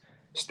corrections.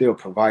 Still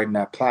providing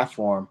that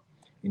platform,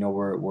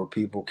 where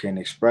people can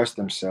express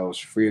themselves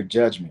free of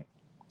judgment.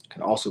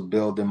 Can also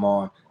build them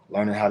on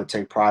learning how to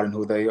take pride in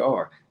who they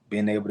are,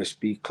 being able to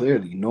speak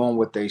clearly, knowing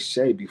what they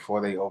say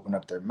before they open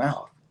up their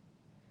mouth.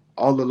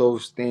 All of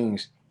those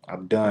things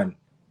I've done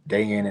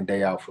day in and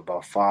day out for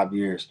about 5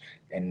 years.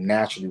 And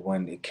naturally,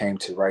 when it came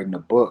to writing a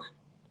book,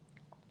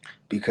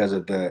 because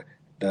of the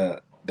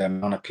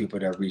amount of people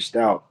that reached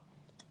out,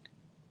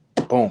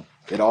 boom,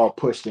 it all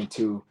pushed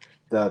into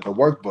the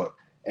workbook.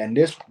 And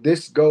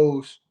this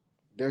goes.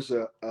 There's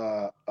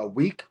a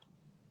week.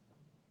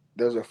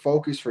 There's a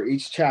focus for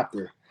each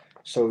chapter.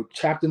 So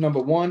chapter number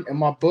 1 in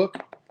my book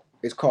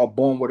is called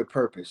Born with a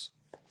Purpose.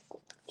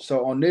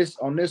 So on this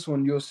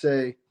one, you'll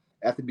say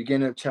at the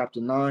beginning of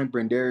chapter 9,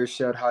 Brendarius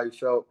shared how he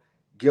felt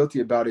guilty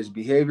about his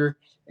behavior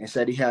and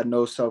said he had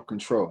no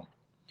self-control.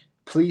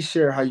 Please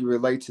share how you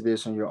relate to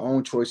this on your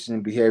own choices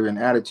in behavior and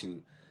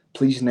attitude.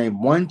 Please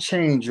name one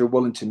change you're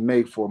willing to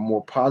make for a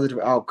more positive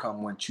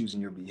outcome when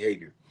choosing your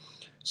behavior.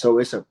 So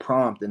it's a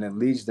prompt, and it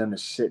leads them to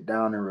sit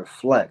down and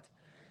reflect.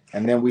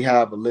 And then we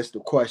have a list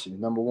of questions.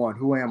 Number 1,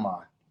 who am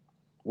I?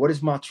 What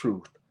is my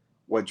truth?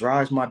 What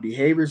drives my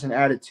behaviors and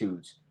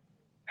attitudes?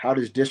 How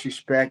does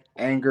disrespect,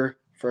 anger,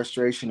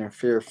 frustration, and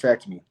fear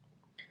affect me?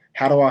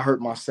 How do I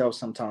hurt myself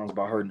sometimes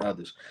by hurting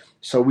others?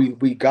 So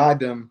we guide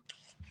them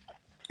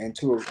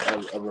into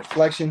a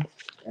reflection,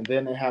 and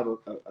then they have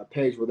a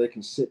page where they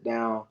can sit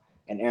down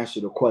and answer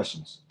the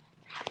questions.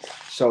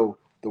 So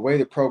the way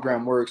the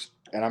program works,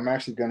 and I'm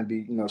actually going to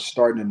be,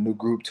 starting a new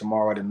group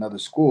tomorrow at another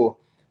school.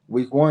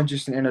 Week 1,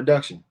 just an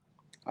introduction.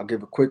 I'll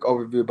give a quick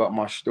overview about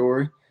my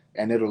story,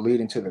 and it'll lead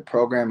into the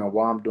program and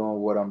why I'm doing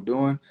what I'm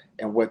doing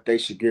and what they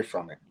should get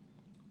from it.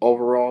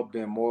 Overall,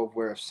 being more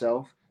aware of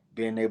self,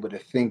 being able to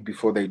think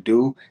before they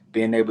do,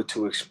 being able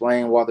to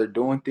explain while they're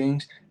doing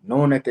things,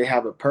 knowing that they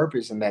have a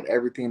purpose and that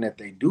everything that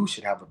they do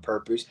should have a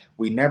purpose.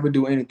 We never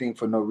do anything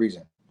for no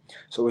reason.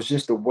 So it's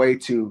just a way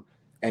to,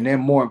 and then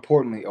more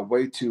importantly, a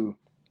way to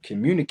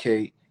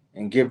communicate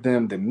and give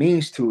them the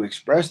means to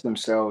express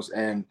themselves.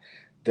 And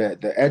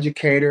the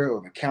educator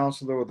or the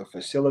counselor or the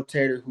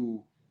facilitator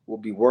who will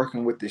be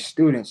working with the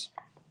students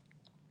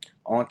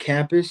on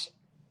campus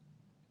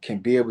can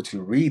be able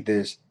to read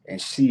this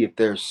and see if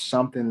there's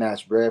something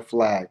that's red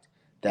flagged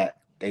that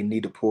they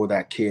need to pull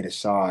that kid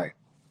aside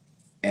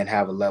and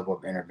have a level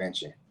of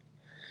intervention.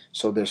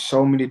 So there's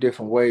so many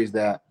different ways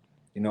that,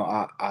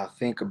 I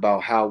think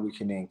about how we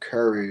can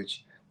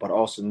encourage, but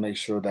also make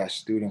sure that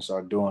students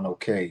are doing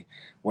okay.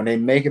 When they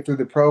make it through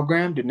the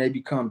program, then they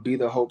become Be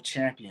the Hope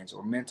champions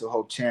or mental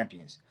hope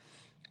champions.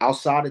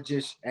 Outside of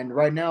just, and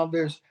right now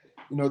there's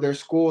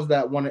schools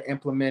that want to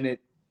implement it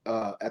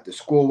at the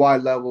school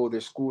wide level.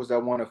 There's schools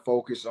that want to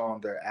focus on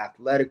their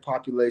athletic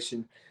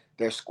population.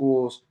 There's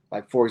schools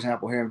like, for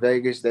example, here in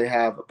Vegas, they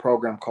have a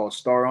program called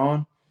Star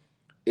On.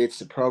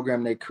 It's a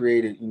program they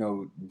created,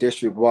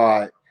 district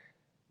wide,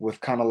 with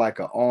kind of like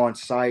an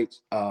on-site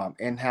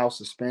in-house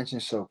suspension,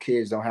 so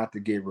kids don't have to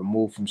get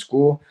removed from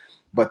school,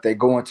 but they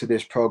go into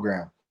this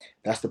program.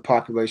 That's the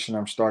population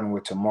I'm starting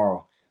with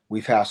tomorrow.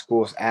 We've had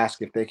schools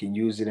ask if they can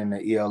use it in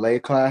the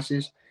ELA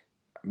classes.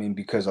 I mean,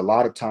 because a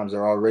lot of times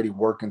they're already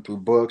working through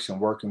books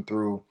and working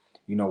through,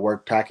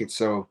 work packets.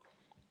 So,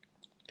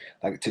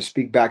 like, to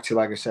speak back to,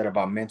 like I said,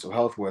 about mental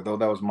health, where though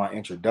that was my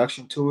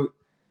introduction to it,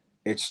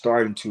 it's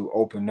starting to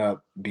open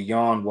up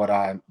beyond what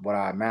I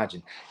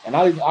imagined. And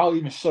I'll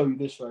even show you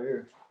this right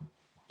here,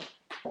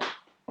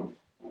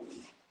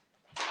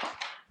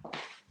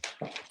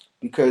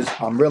 because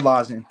I'm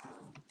realizing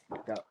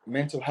that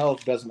mental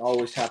health doesn't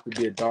always have to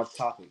be a dark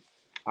topic.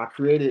 I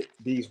created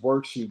these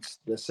worksheets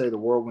that say the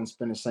world wouldn't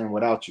spin the same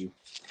without you.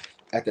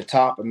 At the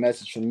top, a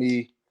message from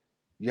me: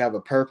 you have a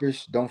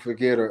purpose. Don't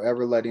forget or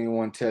ever let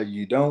anyone tell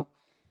you don't.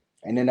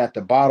 And then at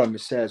the bottom,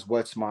 it says,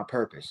 what's my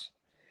purpose?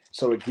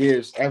 So it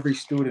gives every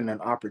student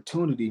an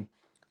opportunity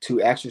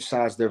to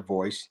exercise their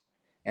voice.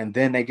 And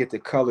then they get to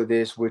color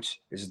this, which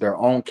is their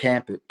own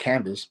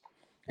canvas.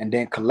 And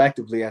then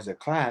collectively as a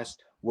class,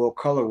 we'll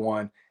color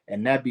one.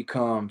 And that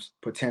becomes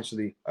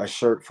potentially a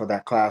shirt for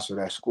that class or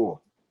that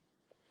school.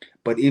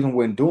 But even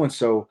when doing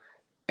so,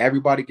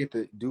 everybody get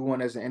to do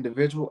one as an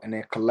individual, and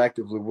then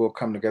collectively we'll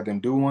come together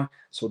and do one.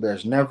 So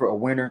there's never a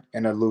winner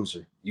and a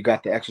loser. You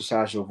got to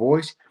exercise your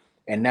voice,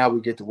 and now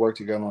we get to work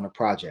together on a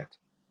project.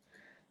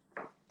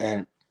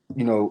 And,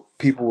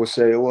 people will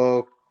say,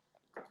 well,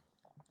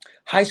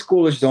 high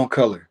schoolers don't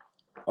color.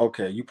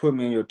 Okay, you put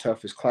me in your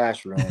toughest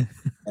classroom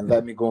and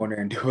let me go in there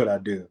and do what I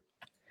do.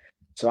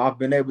 So I've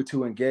been able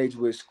to engage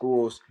with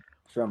schools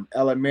from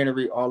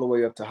elementary all the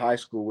way up to high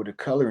school with a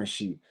coloring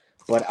sheet.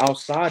 But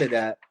outside of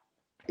that,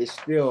 it's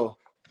still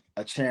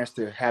a chance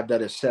to have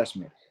that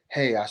assessment.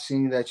 Hey, I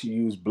seen that you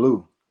use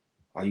blue.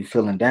 Are you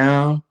feeling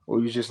down,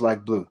 or you just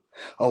like blue?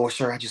 Oh, well,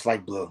 sure, I just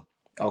like blue.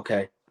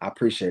 Okay, I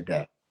appreciate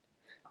that.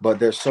 But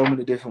there's so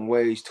many different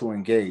ways to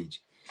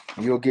engage.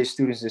 And you'll get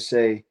students that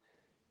say,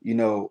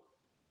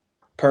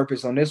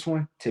 purpose on this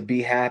one: to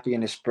be happy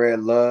and to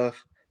spread love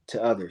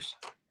to others,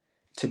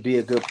 to be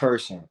a good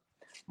person.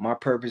 My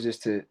purpose is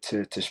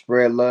to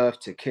spread love,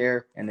 to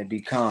care, and to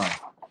be kind,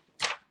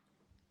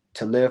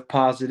 to live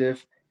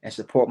positive and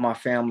support my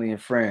family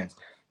and friends.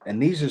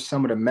 And these are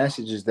some of the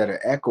messages that are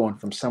echoing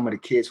from some of the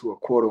kids who are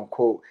quote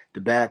unquote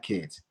the bad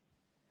kids.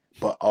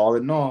 But all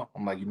in all,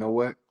 I'm like, you know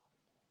what?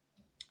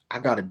 I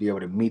got to be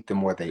able to meet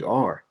them where they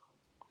are.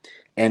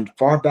 And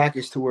far back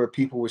is to where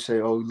people would say,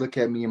 oh, look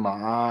at me in my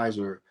eyes,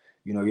 or,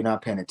 you're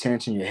not paying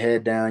attention, your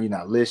head down, you're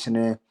not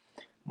listening.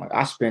 Like,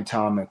 I spent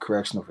time in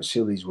correctional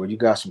facilities where you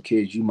got some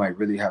kids you might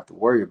really have to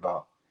worry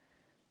about.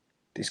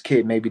 This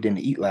kid maybe didn't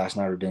eat last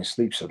night or didn't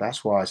sleep, so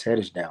that's why his head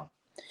is down.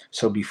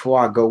 So before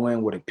I go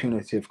in with a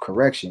punitive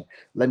correction,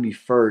 let me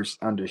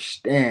first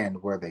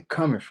understand where they're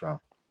coming from.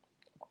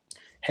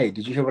 Hey,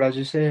 did you hear what I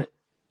just said?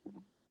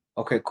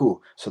 Okay,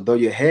 cool. So though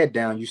your head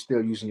down, you're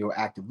still using your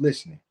active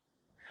listening.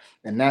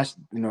 And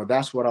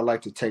that's what I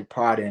like to take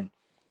pride in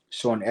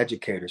showing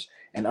educators.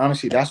 And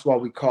honestly, that's why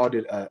we called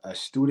it a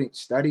student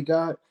study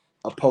guide,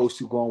 opposed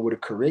to going with a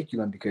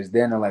curriculum, because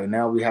then they're like,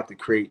 now we have to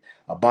create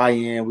a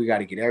buy-in. We got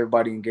to get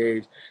everybody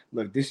engaged.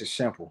 Look, this is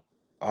simple.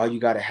 All you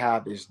got to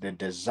have is the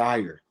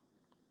desire.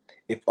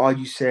 If all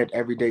you said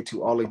every day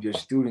to all of your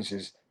students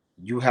is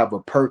you have a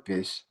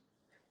purpose,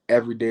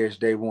 every day is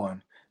day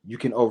one, you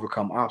can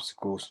overcome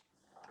obstacles,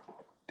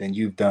 then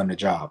you've done the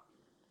job.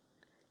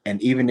 And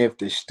even if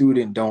the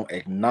student don't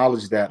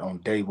acknowledge that on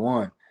day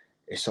one,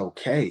 it's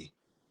okay.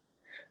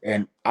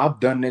 And I've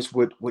done this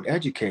with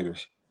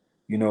educators.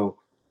 They'll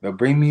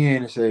bring me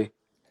in and say,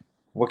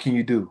 what can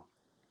you do?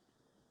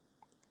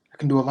 I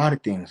can do a lot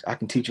of things. I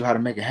can teach you how to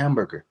make a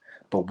hamburger.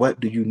 But what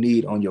do you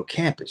need on your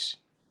campus?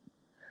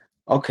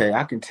 Okay,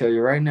 I can tell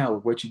you right now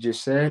with what you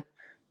just said,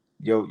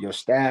 your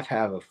staff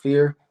have a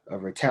fear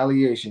of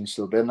retaliation,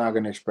 so they're not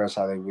going to express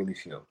how they really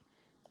feel.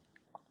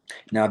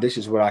 Now, this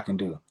is what I can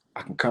do.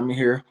 I can come in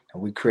here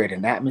and we create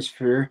an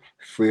atmosphere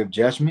free of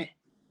judgment,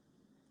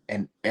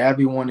 and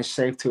everyone is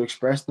safe to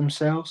express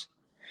themselves.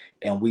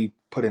 And we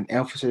put an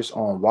emphasis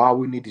on why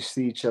we need to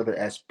see each other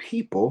as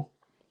people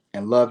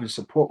and love and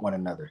support one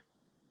another.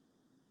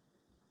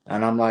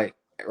 And I'm like,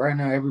 right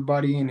now,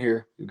 everybody in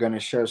here is going to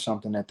share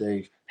something that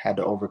they've had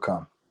to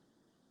overcome.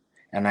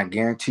 And I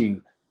guarantee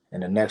you, in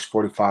the next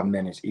 45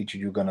 minutes, each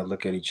of you are going to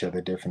look at each other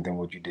different than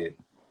what you did.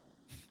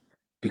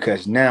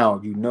 Because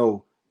now you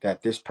know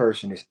that this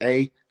person is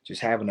A, just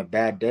having a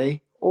bad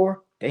day,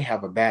 or they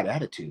have a bad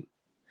attitude.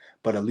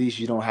 But at least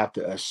you don't have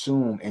to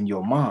assume in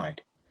your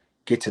mind.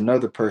 Get to know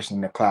the person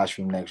in the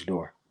classroom next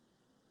door.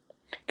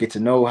 Get to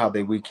know how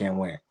their weekend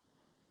went.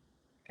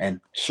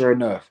 And sure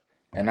enough,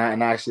 and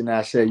I said,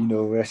 I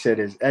said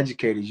as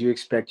educators, you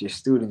expect your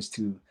students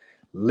to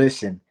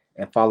listen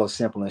and follow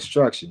simple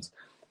instructions.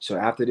 So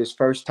after this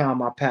first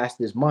time I pass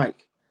this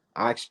mic,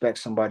 I expect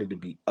somebody to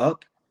be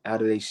up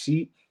out of their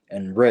seat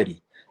and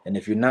ready. And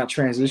if you're not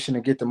transitioning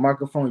to get the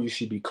microphone, you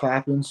should be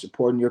clapping,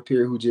 supporting your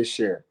peer who just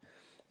shared.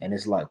 And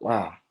it's like,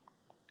 wow,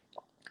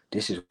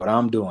 this is what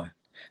I'm doing.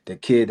 The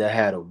kid that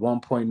had a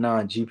 1.9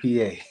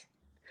 GPA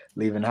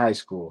leaving high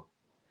school.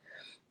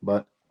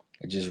 But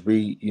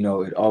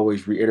it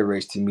always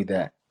reiterates to me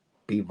that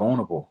be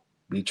vulnerable,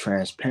 be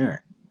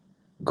transparent,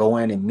 go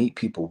in and meet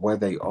people where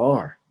they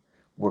are,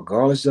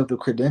 regardless of the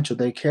credential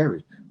they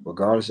carry,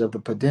 regardless of the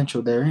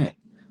potential they're in,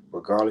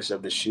 regardless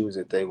of the shoes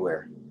that they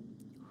wear.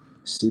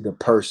 See the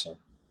person,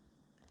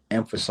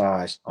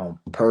 emphasize on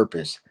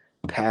purpose,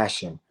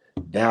 passion,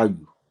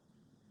 value,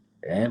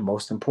 and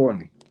most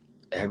importantly,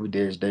 every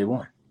day is day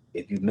one.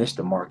 If you miss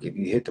the mark, if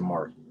you hit the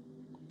mark,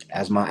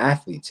 as my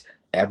athletes,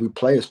 every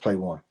player's play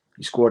one.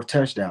 You scored a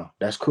touchdown.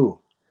 That's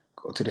cool.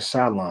 Go to the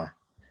sideline.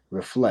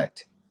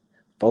 Reflect.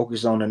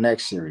 Focus on the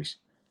next series.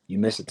 You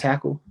miss a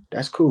tackle.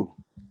 That's cool.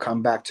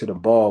 Come back to the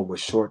ball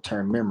with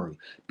short-term memory.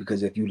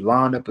 Because if you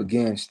line up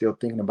again, still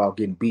thinking about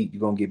getting beat,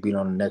 you're gonna get beat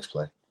on the next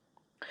play.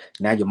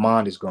 Now your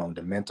mind is gone.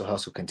 The mental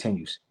hustle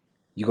continues.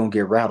 You're gonna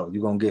get rattled.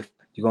 You're gonna get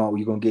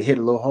hit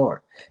a little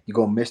hard. You're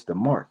gonna miss the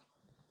mark.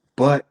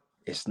 But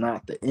it's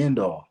not the end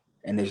all.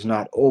 And it's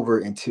not over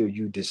until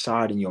you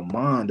decide in your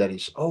mind that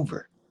it's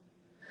over.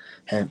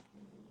 And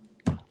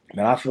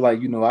man, I feel like,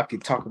 I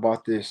could talk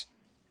about this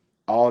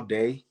all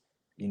day.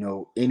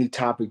 Any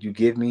topic you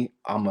give me,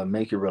 I'm going to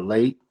make it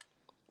relate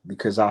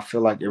because I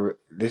feel like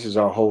this is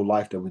our whole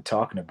life that we're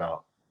talking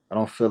about. I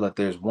don't feel like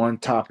there's one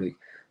topic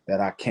that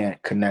I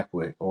can't connect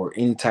with or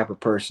any type of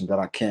person that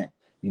I can't,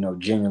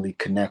 genuinely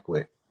connect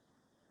with.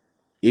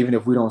 Even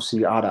if we don't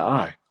see eye to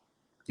eye,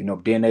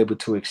 being able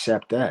to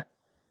accept that.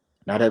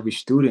 Not every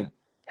student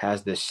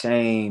has the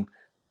same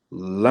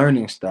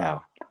learning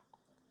style.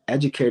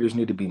 Educators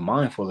need to be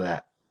mindful of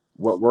that.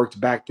 What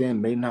worked back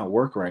then may not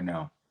work right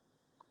now.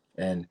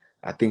 And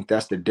I think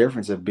that's the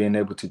difference of being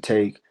able to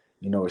take,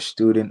 a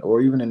student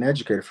or even an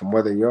educator from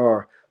where they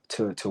are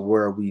to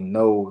where we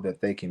know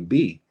that they can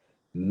be,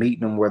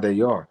 meeting them where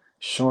they are,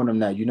 showing them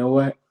that, you know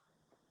what,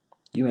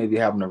 you may be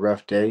having a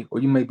rough day, or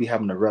you may be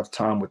having a rough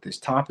time with this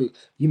topic.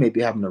 You may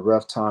be having a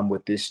rough time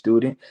with this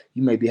student.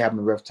 You may be having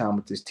a rough time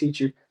with this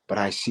teacher, but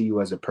I see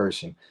you as a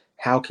person.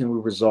 How can we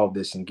resolve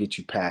this and get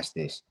you past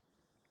this?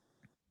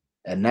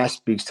 And that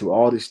speaks to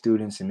all the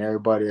students and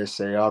everybody that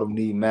say, I don't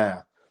need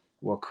math.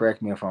 Well,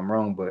 correct me if I'm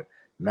wrong, but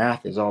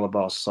math is all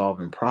about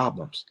solving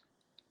problems.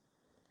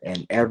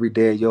 And every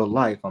day of your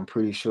life, I'm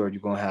pretty sure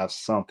you're going to have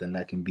something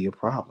that can be a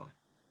problem.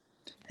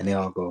 And they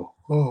all go,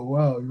 oh,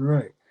 wow, you're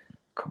right.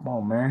 Come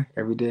on, man.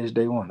 Every day is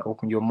day one.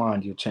 Open your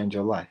mind, you'll change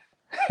your life.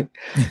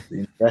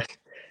 That's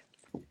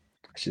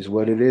just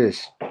what it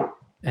is.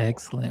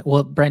 Excellent.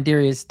 Well,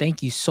 Brandarius,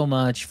 thank you so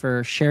much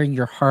for sharing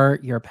your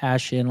heart, your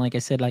passion. Like I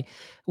said,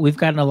 we've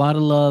gotten a lot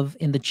of love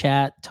in the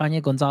chat. Tanya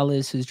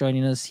Gonzalez, who's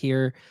joining us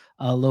here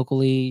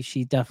locally,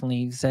 she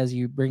definitely says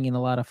you bring in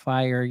a lot of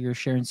fire. You're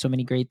sharing so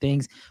many great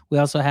things. We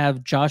also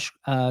have Josh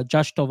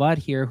Tovar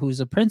here, who's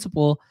a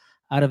principal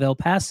out of El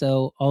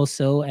Paso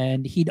also,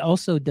 and he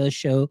also does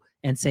show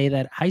and say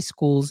that high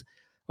schoolers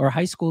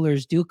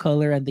do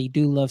color and they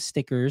do love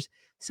stickers.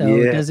 So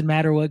it doesn't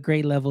matter what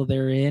grade level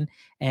they're in.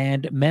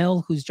 And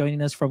Mel, who's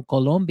joining us from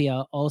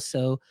Colombia,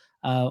 also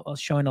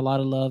showing a lot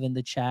of love in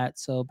the chat.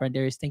 So,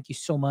 Brandarius, thank you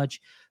so much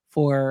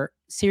for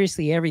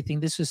seriously everything.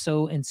 This was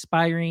so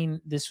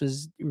inspiring. This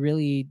was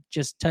really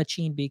just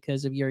touching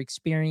because of your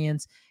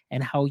experience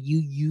and how you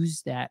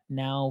use that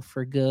now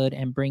for good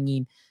and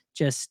bringing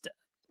just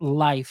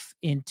life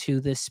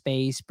into this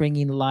space,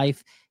 bringing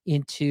life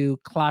into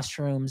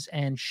classrooms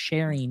and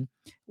sharing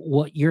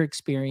what your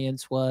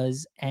experience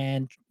was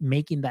and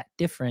making that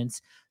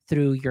difference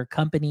through your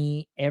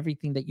company,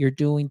 everything that you're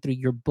doing, through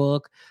your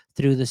book,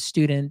 through the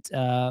student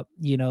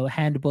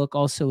handbook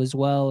also as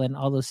well, and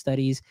all those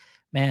studies.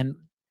 Man,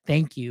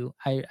 thank you.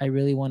 I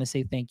really want to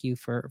say thank you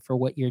for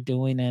what you're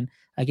doing. And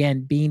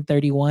again, being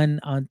 31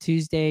 on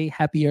Tuesday,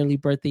 happy early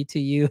birthday to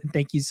you.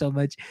 Thank you so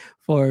much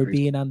for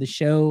being on the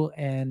show.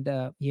 And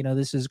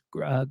this is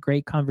a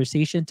great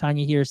conversation.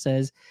 Tanya here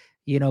says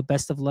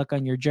best of luck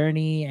on your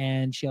journey.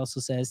 And she also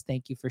says,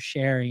 thank you for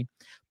sharing.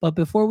 But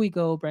before we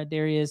go,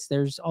 Brandarius,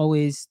 there's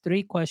always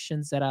 3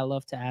 questions that I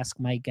love to ask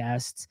my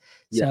guests.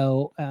 Yeah.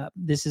 So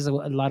this is a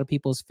lot of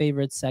people's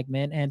favorite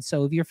segment. And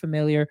so if you're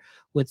familiar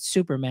with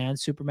Superman,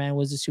 Superman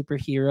was a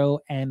superhero,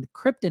 and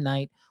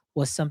kryptonite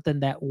was something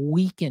that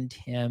weakened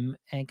him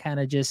and kind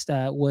of just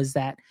was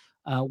that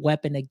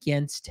weapon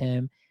against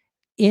him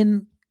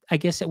in, I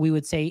guess that we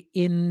would say,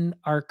 in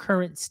our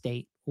current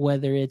state,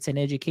 whether it's an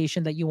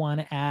education that you want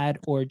to add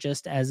or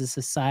just as a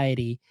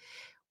society.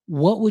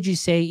 What would you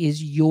say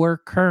is your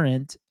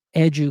current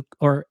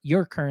or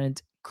your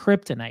current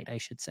kryptonite, I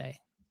should say?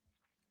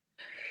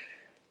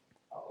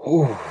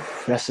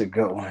 Oh, that's a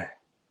good one.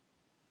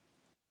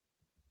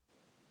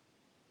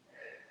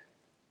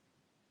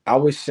 I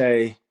would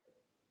say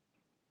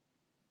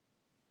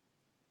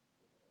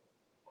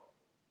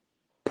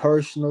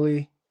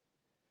personally,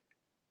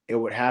 it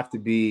would have to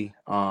be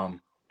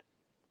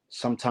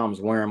sometimes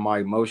wearing my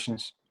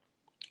emotions,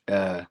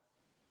 uh,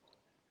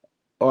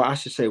 or I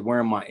should say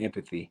wearing my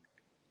empathy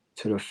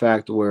to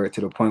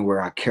the point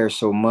where I care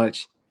so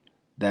much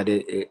that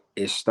it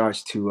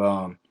starts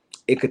to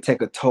it could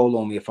take a toll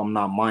on me if I'm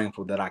not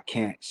mindful that I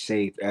can't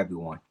save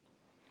everyone.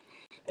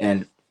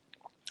 And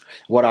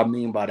what I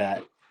mean by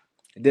that,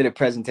 I did a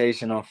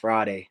presentation on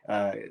Friday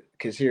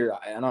because here,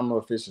 I don't know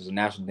if this is a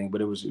national thing,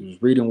 but it was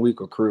reading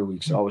week or career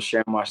week. So I was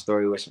sharing my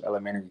story with some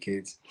elementary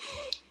kids.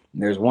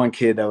 And there's one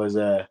kid that was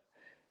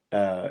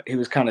he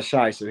was kind of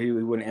shy, so he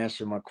wouldn't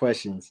answer my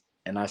questions.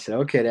 And I said,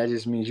 okay, that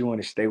just means you want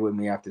to stay with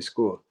me after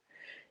school.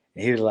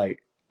 And he was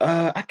like,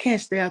 I can't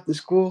stay after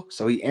school.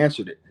 So he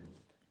answered it.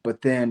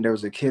 But then there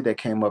was a kid that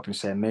came up and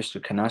said, Mister,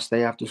 can I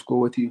stay after school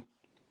with you?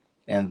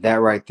 And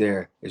that right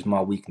there is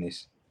my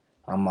weakness.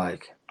 I'm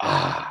like,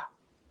 I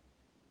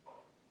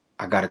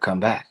gotta come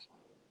back.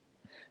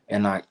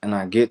 And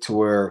I get to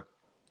where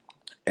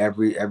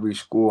every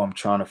school I'm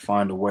trying to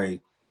find a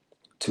way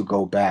to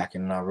go back,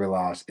 and I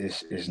realize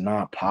it's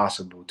not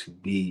possible to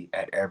be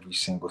at every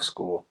single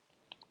school.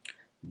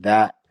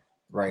 That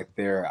right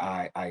there,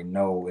 I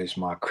know is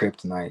my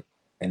kryptonite.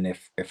 And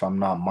if I'm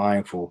not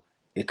mindful,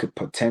 it could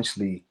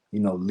potentially,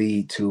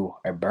 lead to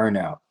a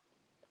burnout.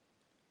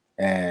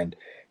 And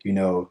you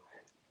know,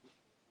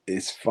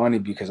 it's funny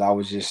because I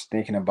was just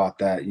thinking about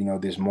that,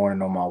 this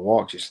morning on my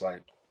walk, just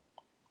like,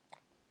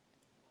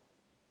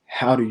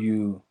 how do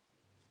you,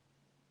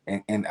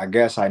 and I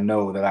guess I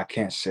know that I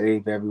can't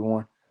save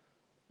everyone,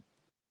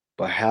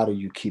 but how do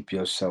you keep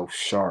yourself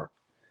sharp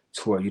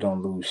to where you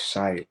don't lose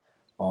sight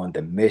on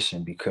the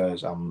mission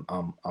because I'm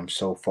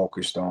so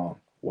focused on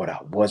what I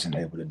wasn't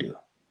able to do.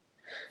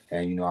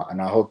 And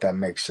and I hope that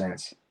makes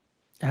sense.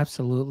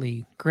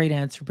 Absolutely. Great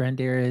answer,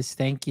 Brandarius.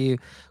 Thank you.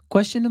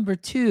 Question number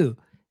 2.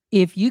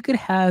 If you could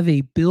have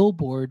a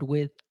billboard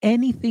with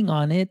anything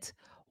on it,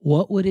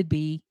 what would it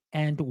be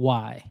and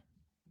why?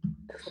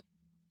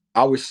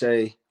 I would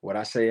say what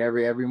I say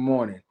every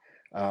morning.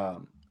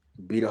 Um,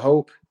 be the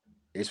hope,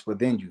 it's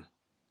within you.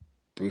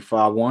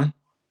 351,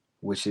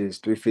 which is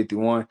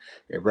 351.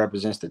 It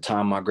represents the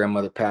time my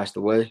grandmother passed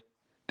away.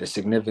 The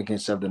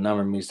significance of the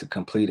number means to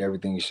complete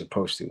everything you're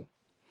supposed to.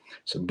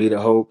 So be the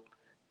hope,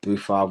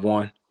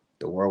 351.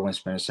 The world wouldn't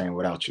spend the same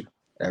without you.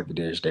 Every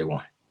day is day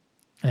one.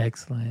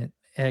 Excellent.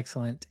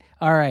 Excellent.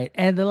 All right.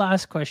 And the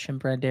last question,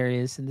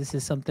 Brandarius, and this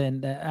is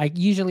something that I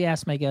usually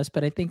ask my guests,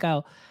 but I think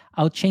I'll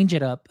change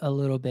it up a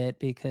little bit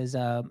because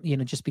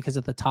just because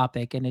of the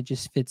topic and it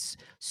just fits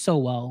so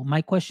well.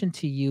 My question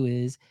to you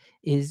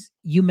is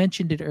you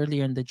mentioned it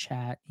earlier in the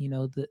chat,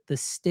 the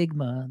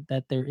stigma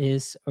that there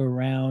is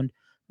around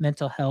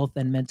mental health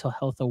and mental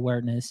health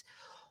awareness.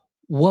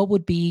 What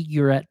would be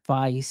your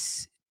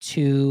advice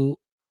to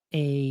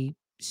a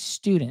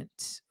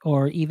student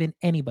or even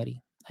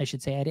anybody, I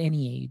should say, at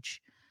any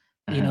age,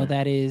 Mhm.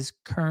 that is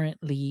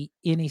currently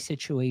in a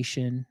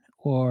situation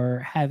or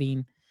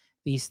having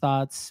these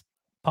thoughts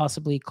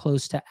possibly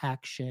close to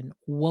action?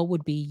 What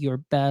would be your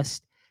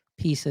best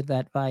piece of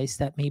advice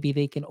that maybe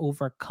they can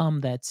overcome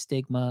that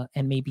stigma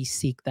and maybe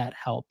seek that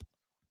help?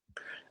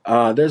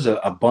 There's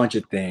a bunch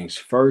of things.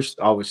 First,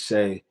 I would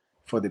say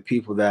for the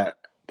people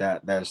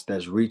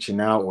that's reaching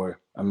out, or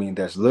I mean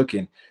that's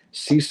looking,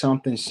 see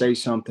something, say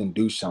something,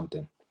 do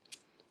something.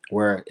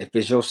 Where if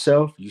it's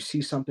yourself, you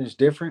see something's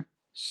different,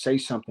 say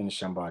something to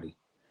somebody.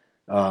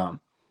 Um,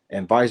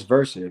 and vice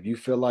versa. If you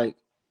feel like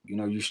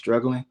you're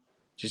struggling,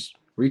 just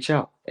reach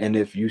out. And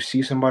if you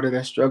see somebody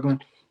that's struggling,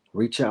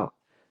 reach out.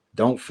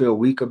 Don't feel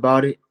weak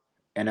about it,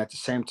 and at the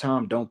same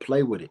time, don't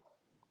play with it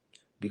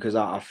because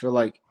I feel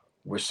like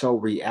we're so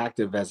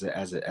reactive as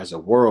a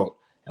world,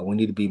 and we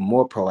need to be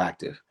more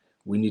proactive.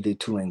 We needed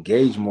to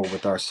engage more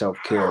with our self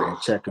care and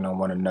checking on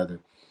one another,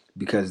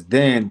 because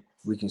then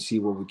we can see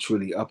what we're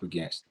truly up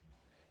against.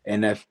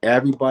 And if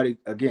everybody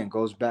again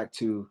goes back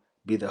to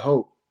be the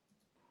hope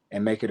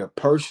and make it a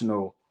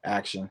personal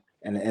action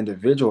and an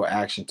individual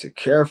action to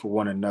care for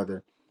one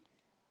another,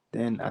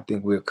 then I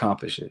think we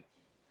accomplish it.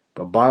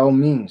 But by all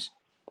means,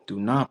 do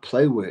not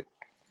play with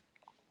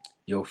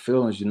your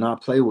feelings. Do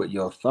not play with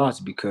your thoughts,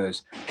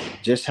 because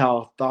just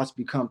how thoughts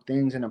become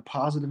things in a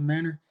positive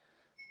manner,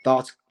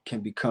 thoughts can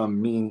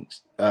become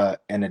means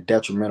and a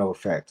detrimental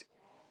effect,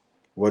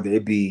 whether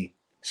it be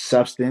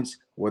substance,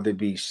 whether it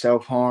be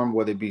self harm,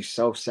 whether it be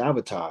self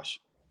sabotage.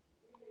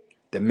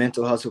 The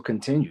mental hustle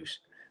continues.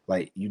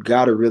 Like, you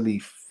gotta really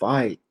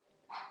fight.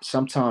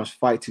 Sometimes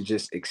fight to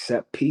just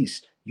accept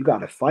peace. You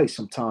gotta fight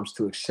sometimes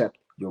to accept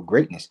your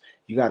greatness.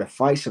 You gotta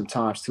fight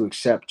sometimes to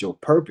accept your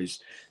purpose.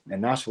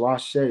 And that's why I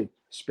say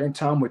spend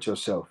time with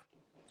yourself.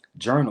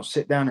 Journal,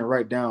 sit down and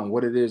write down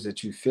what it is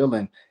that you're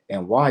feeling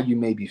and why you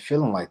may be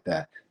feeling like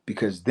that.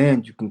 Because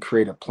then you can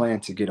create a plan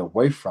to get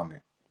away from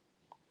it.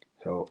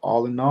 So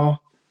all in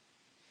all,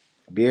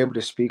 be able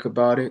to speak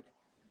about it,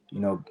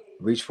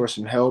 reach for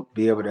some help,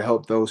 be able to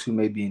help those who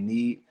may be in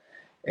need,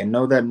 and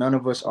know that none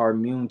of us are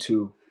immune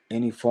to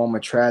any form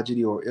of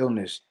tragedy or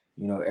illness.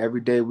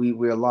 Every day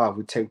we're alive,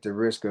 we take the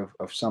risk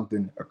of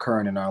something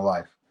occurring in our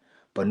life.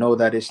 But know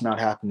that it's not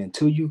happening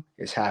to you,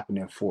 it's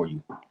happening for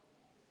you.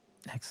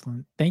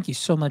 Excellent. Thank you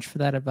so much for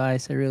that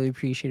advice. I really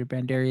appreciate it,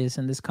 Brandarius.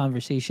 And this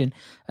conversation,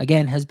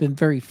 again, has been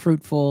very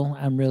fruitful.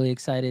 I'm really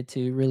excited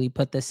to really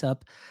put this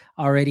up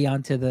already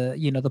onto the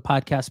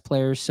podcast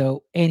players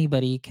so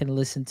anybody can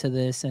listen to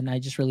this. And I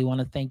just really want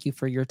to thank you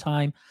for your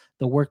time,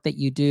 the work that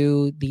you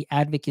do, the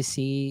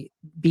advocacy,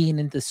 being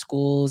in the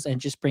schools,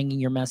 and just bringing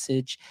your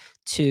message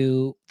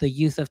to the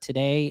youth of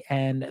today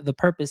and the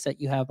purpose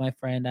that you have, my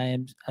friend.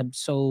 I'm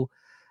so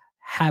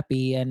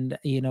happy, and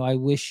I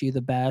wish you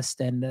the best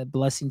and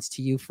blessings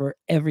to you for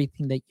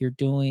everything that you're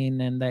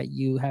doing, and that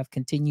you have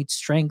continued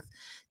strength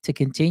to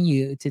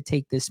continue to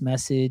take this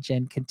message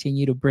and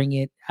continue to bring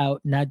it out,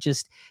 not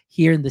just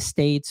here in the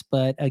States,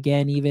 but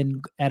again,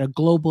 even at a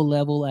global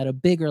level, at a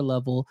bigger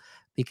level,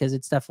 because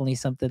it's definitely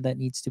something that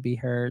needs to be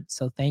heard.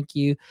 So thank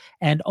you.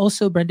 And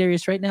also,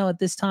 Brandarius, right now at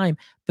this time,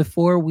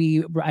 before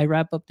I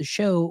wrap up the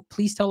show,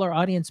 please tell our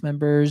audience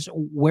members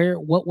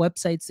what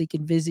websites they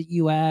can visit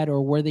you at,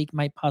 or where they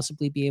might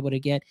possibly be able to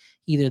get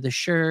either the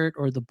shirt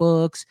or the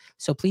books.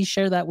 So please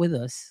share that with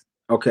us.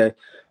 Okay.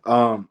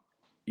 My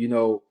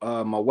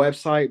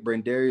website,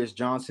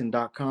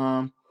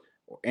 brandariusjohnson.com,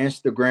 or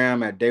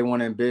Instagram at Day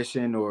One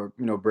Ambition, or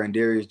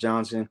Brandarius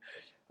Johnson.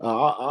 I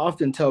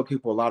often tell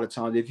people a lot of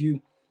times, if you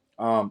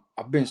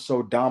I've been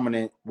so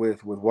dominant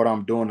with what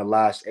I'm doing the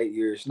last 8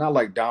 years. Not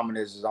like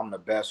dominance is I'm the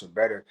best or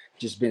better,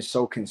 just been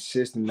so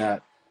consistent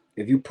that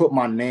if you put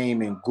my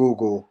name in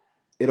Google,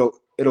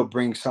 it'll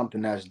bring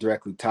something that's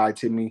directly tied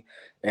to me,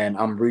 and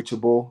I'm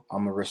reachable.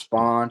 I'm gonna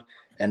respond.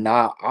 And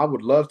I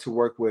would love to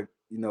work with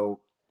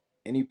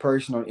any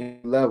person on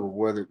any level,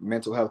 whether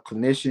mental health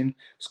clinician,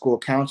 school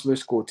counselor,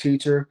 school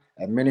teacher,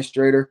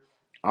 administrator.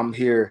 I'm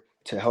here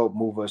to help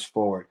move us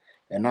forward.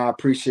 And I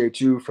appreciate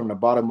you from the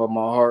bottom of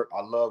my heart.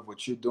 I love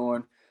what you're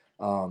doing.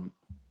 Um,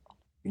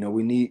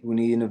 we need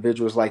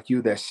individuals like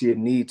you that see a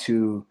need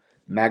to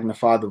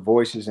magnify the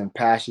voices and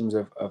passions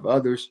of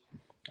others.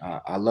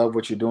 I love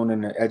what you're doing in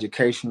the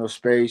educational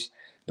space,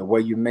 the way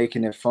you're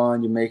making it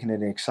fun, you're making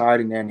it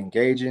exciting and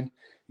engaging.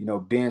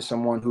 Being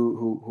someone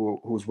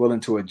who's willing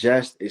to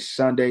adjust. It's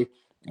Sunday,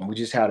 and we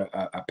just had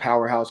a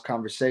powerhouse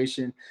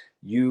conversation.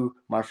 You,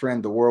 my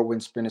friend, the world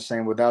wouldn't spin the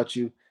same without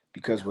you,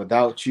 because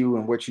without you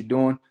and what you're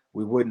doing,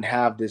 we wouldn't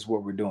have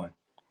what we're doing,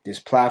 this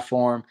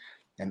platform,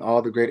 and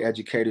all the great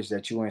educators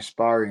that you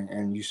inspire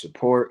and you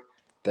support.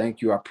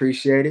 Thank you. I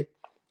appreciate it.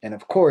 And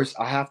of course,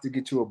 I have to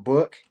get you a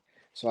book.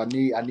 So I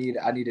need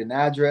an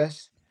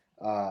address.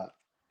 Uh,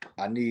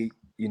 I need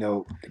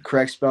the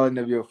correct spelling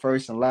of your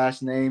first and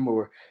last name,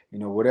 or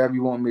whatever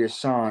you want me to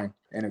sign,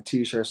 and a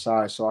T-shirt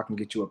size, so I can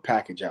get you a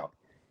package out.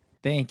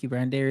 Thank you,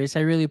 Brandarius. I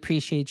really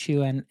appreciate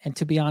you. And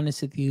to be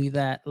honest with you,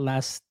 that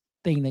last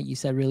thing that you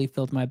said really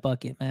filled my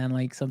bucket, man.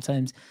 Like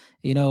sometimes,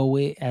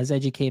 we as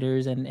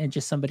educators and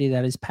just somebody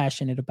that is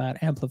passionate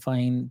about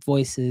amplifying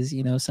voices,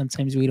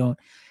 sometimes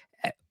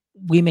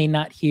we may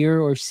not hear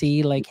or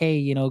see like,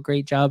 hey,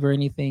 great job or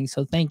anything.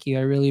 So thank you.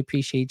 I really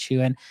appreciate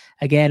you. And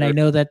again, I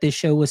know that this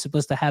show was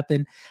supposed to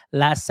happen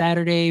last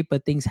Saturday,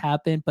 but things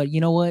happened. But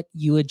you know what?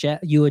 You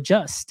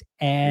adjust.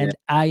 And Yeah.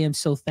 I am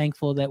so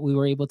thankful that we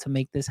were able to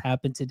make this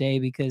happen today,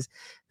 because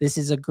this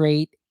is a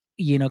great,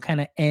 kind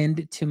of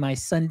end to my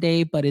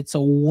Sunday, but it's a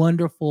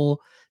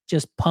wonderful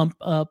just pump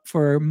up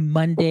for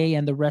Monday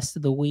and the rest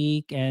of the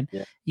week. And,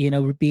 Yeah.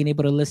 Being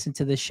able to listen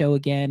to the show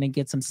again and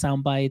get some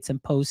sound bites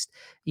and post,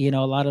 a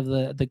lot of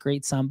the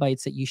great sound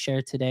bites that you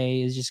shared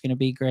today is just going to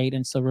be great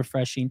and so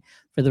refreshing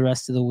for the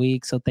rest of the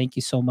week. So thank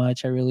you so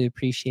much. I really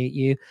appreciate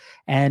you.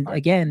 And All right.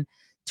 again,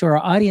 to our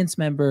audience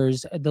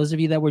members, those of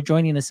you that were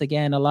joining us,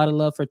 again, a lot of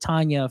love for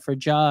Tanya, for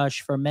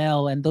Josh, for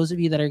Mel, and those of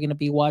you that are going to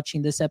be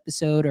watching this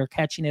episode or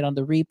catching it on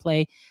the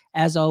replay.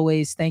 As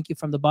always, thank you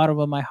from the bottom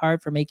of my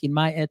heart for making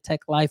My EdTech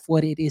Life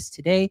what it is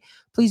today.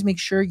 Please make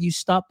sure you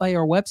stop by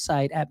our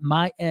website at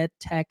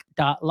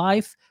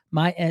myedtech.life,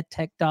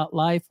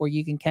 myedtech.life, where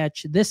you can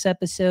catch this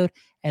episode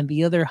and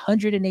the other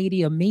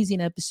 180 amazing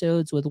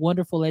episodes with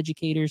wonderful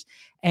educators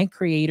and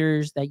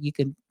creators that you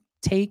can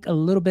take a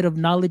little bit of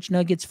knowledge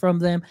nuggets from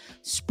them,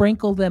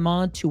 sprinkle them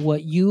on to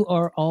what you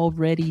are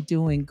already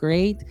doing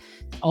great.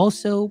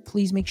 Also,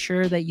 please make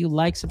sure that you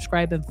like,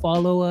 subscribe, and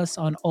follow us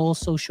on all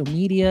social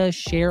media.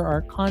 Share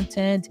our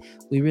content.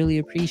 We really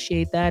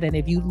appreciate that. And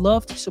if you'd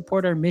love to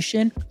support our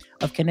mission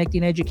of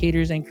connecting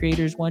educators and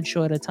creators one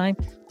show at a time,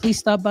 please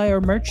stop by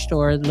our merch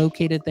store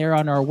located there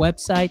on our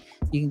website.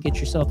 You can get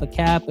yourself a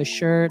cap, a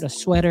shirt, a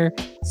sweater,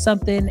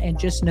 something, and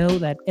just know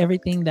that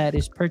everything that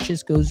is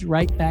purchased goes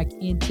right back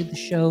into the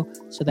show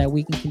so that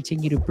we can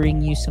continue to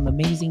bring you some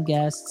amazing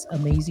guests,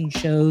 amazing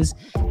shows.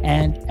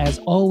 And as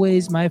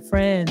always, my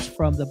friends,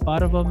 from the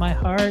bottom of my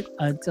heart,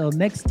 until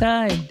next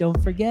time,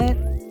 don't forget,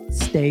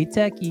 stay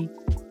techie.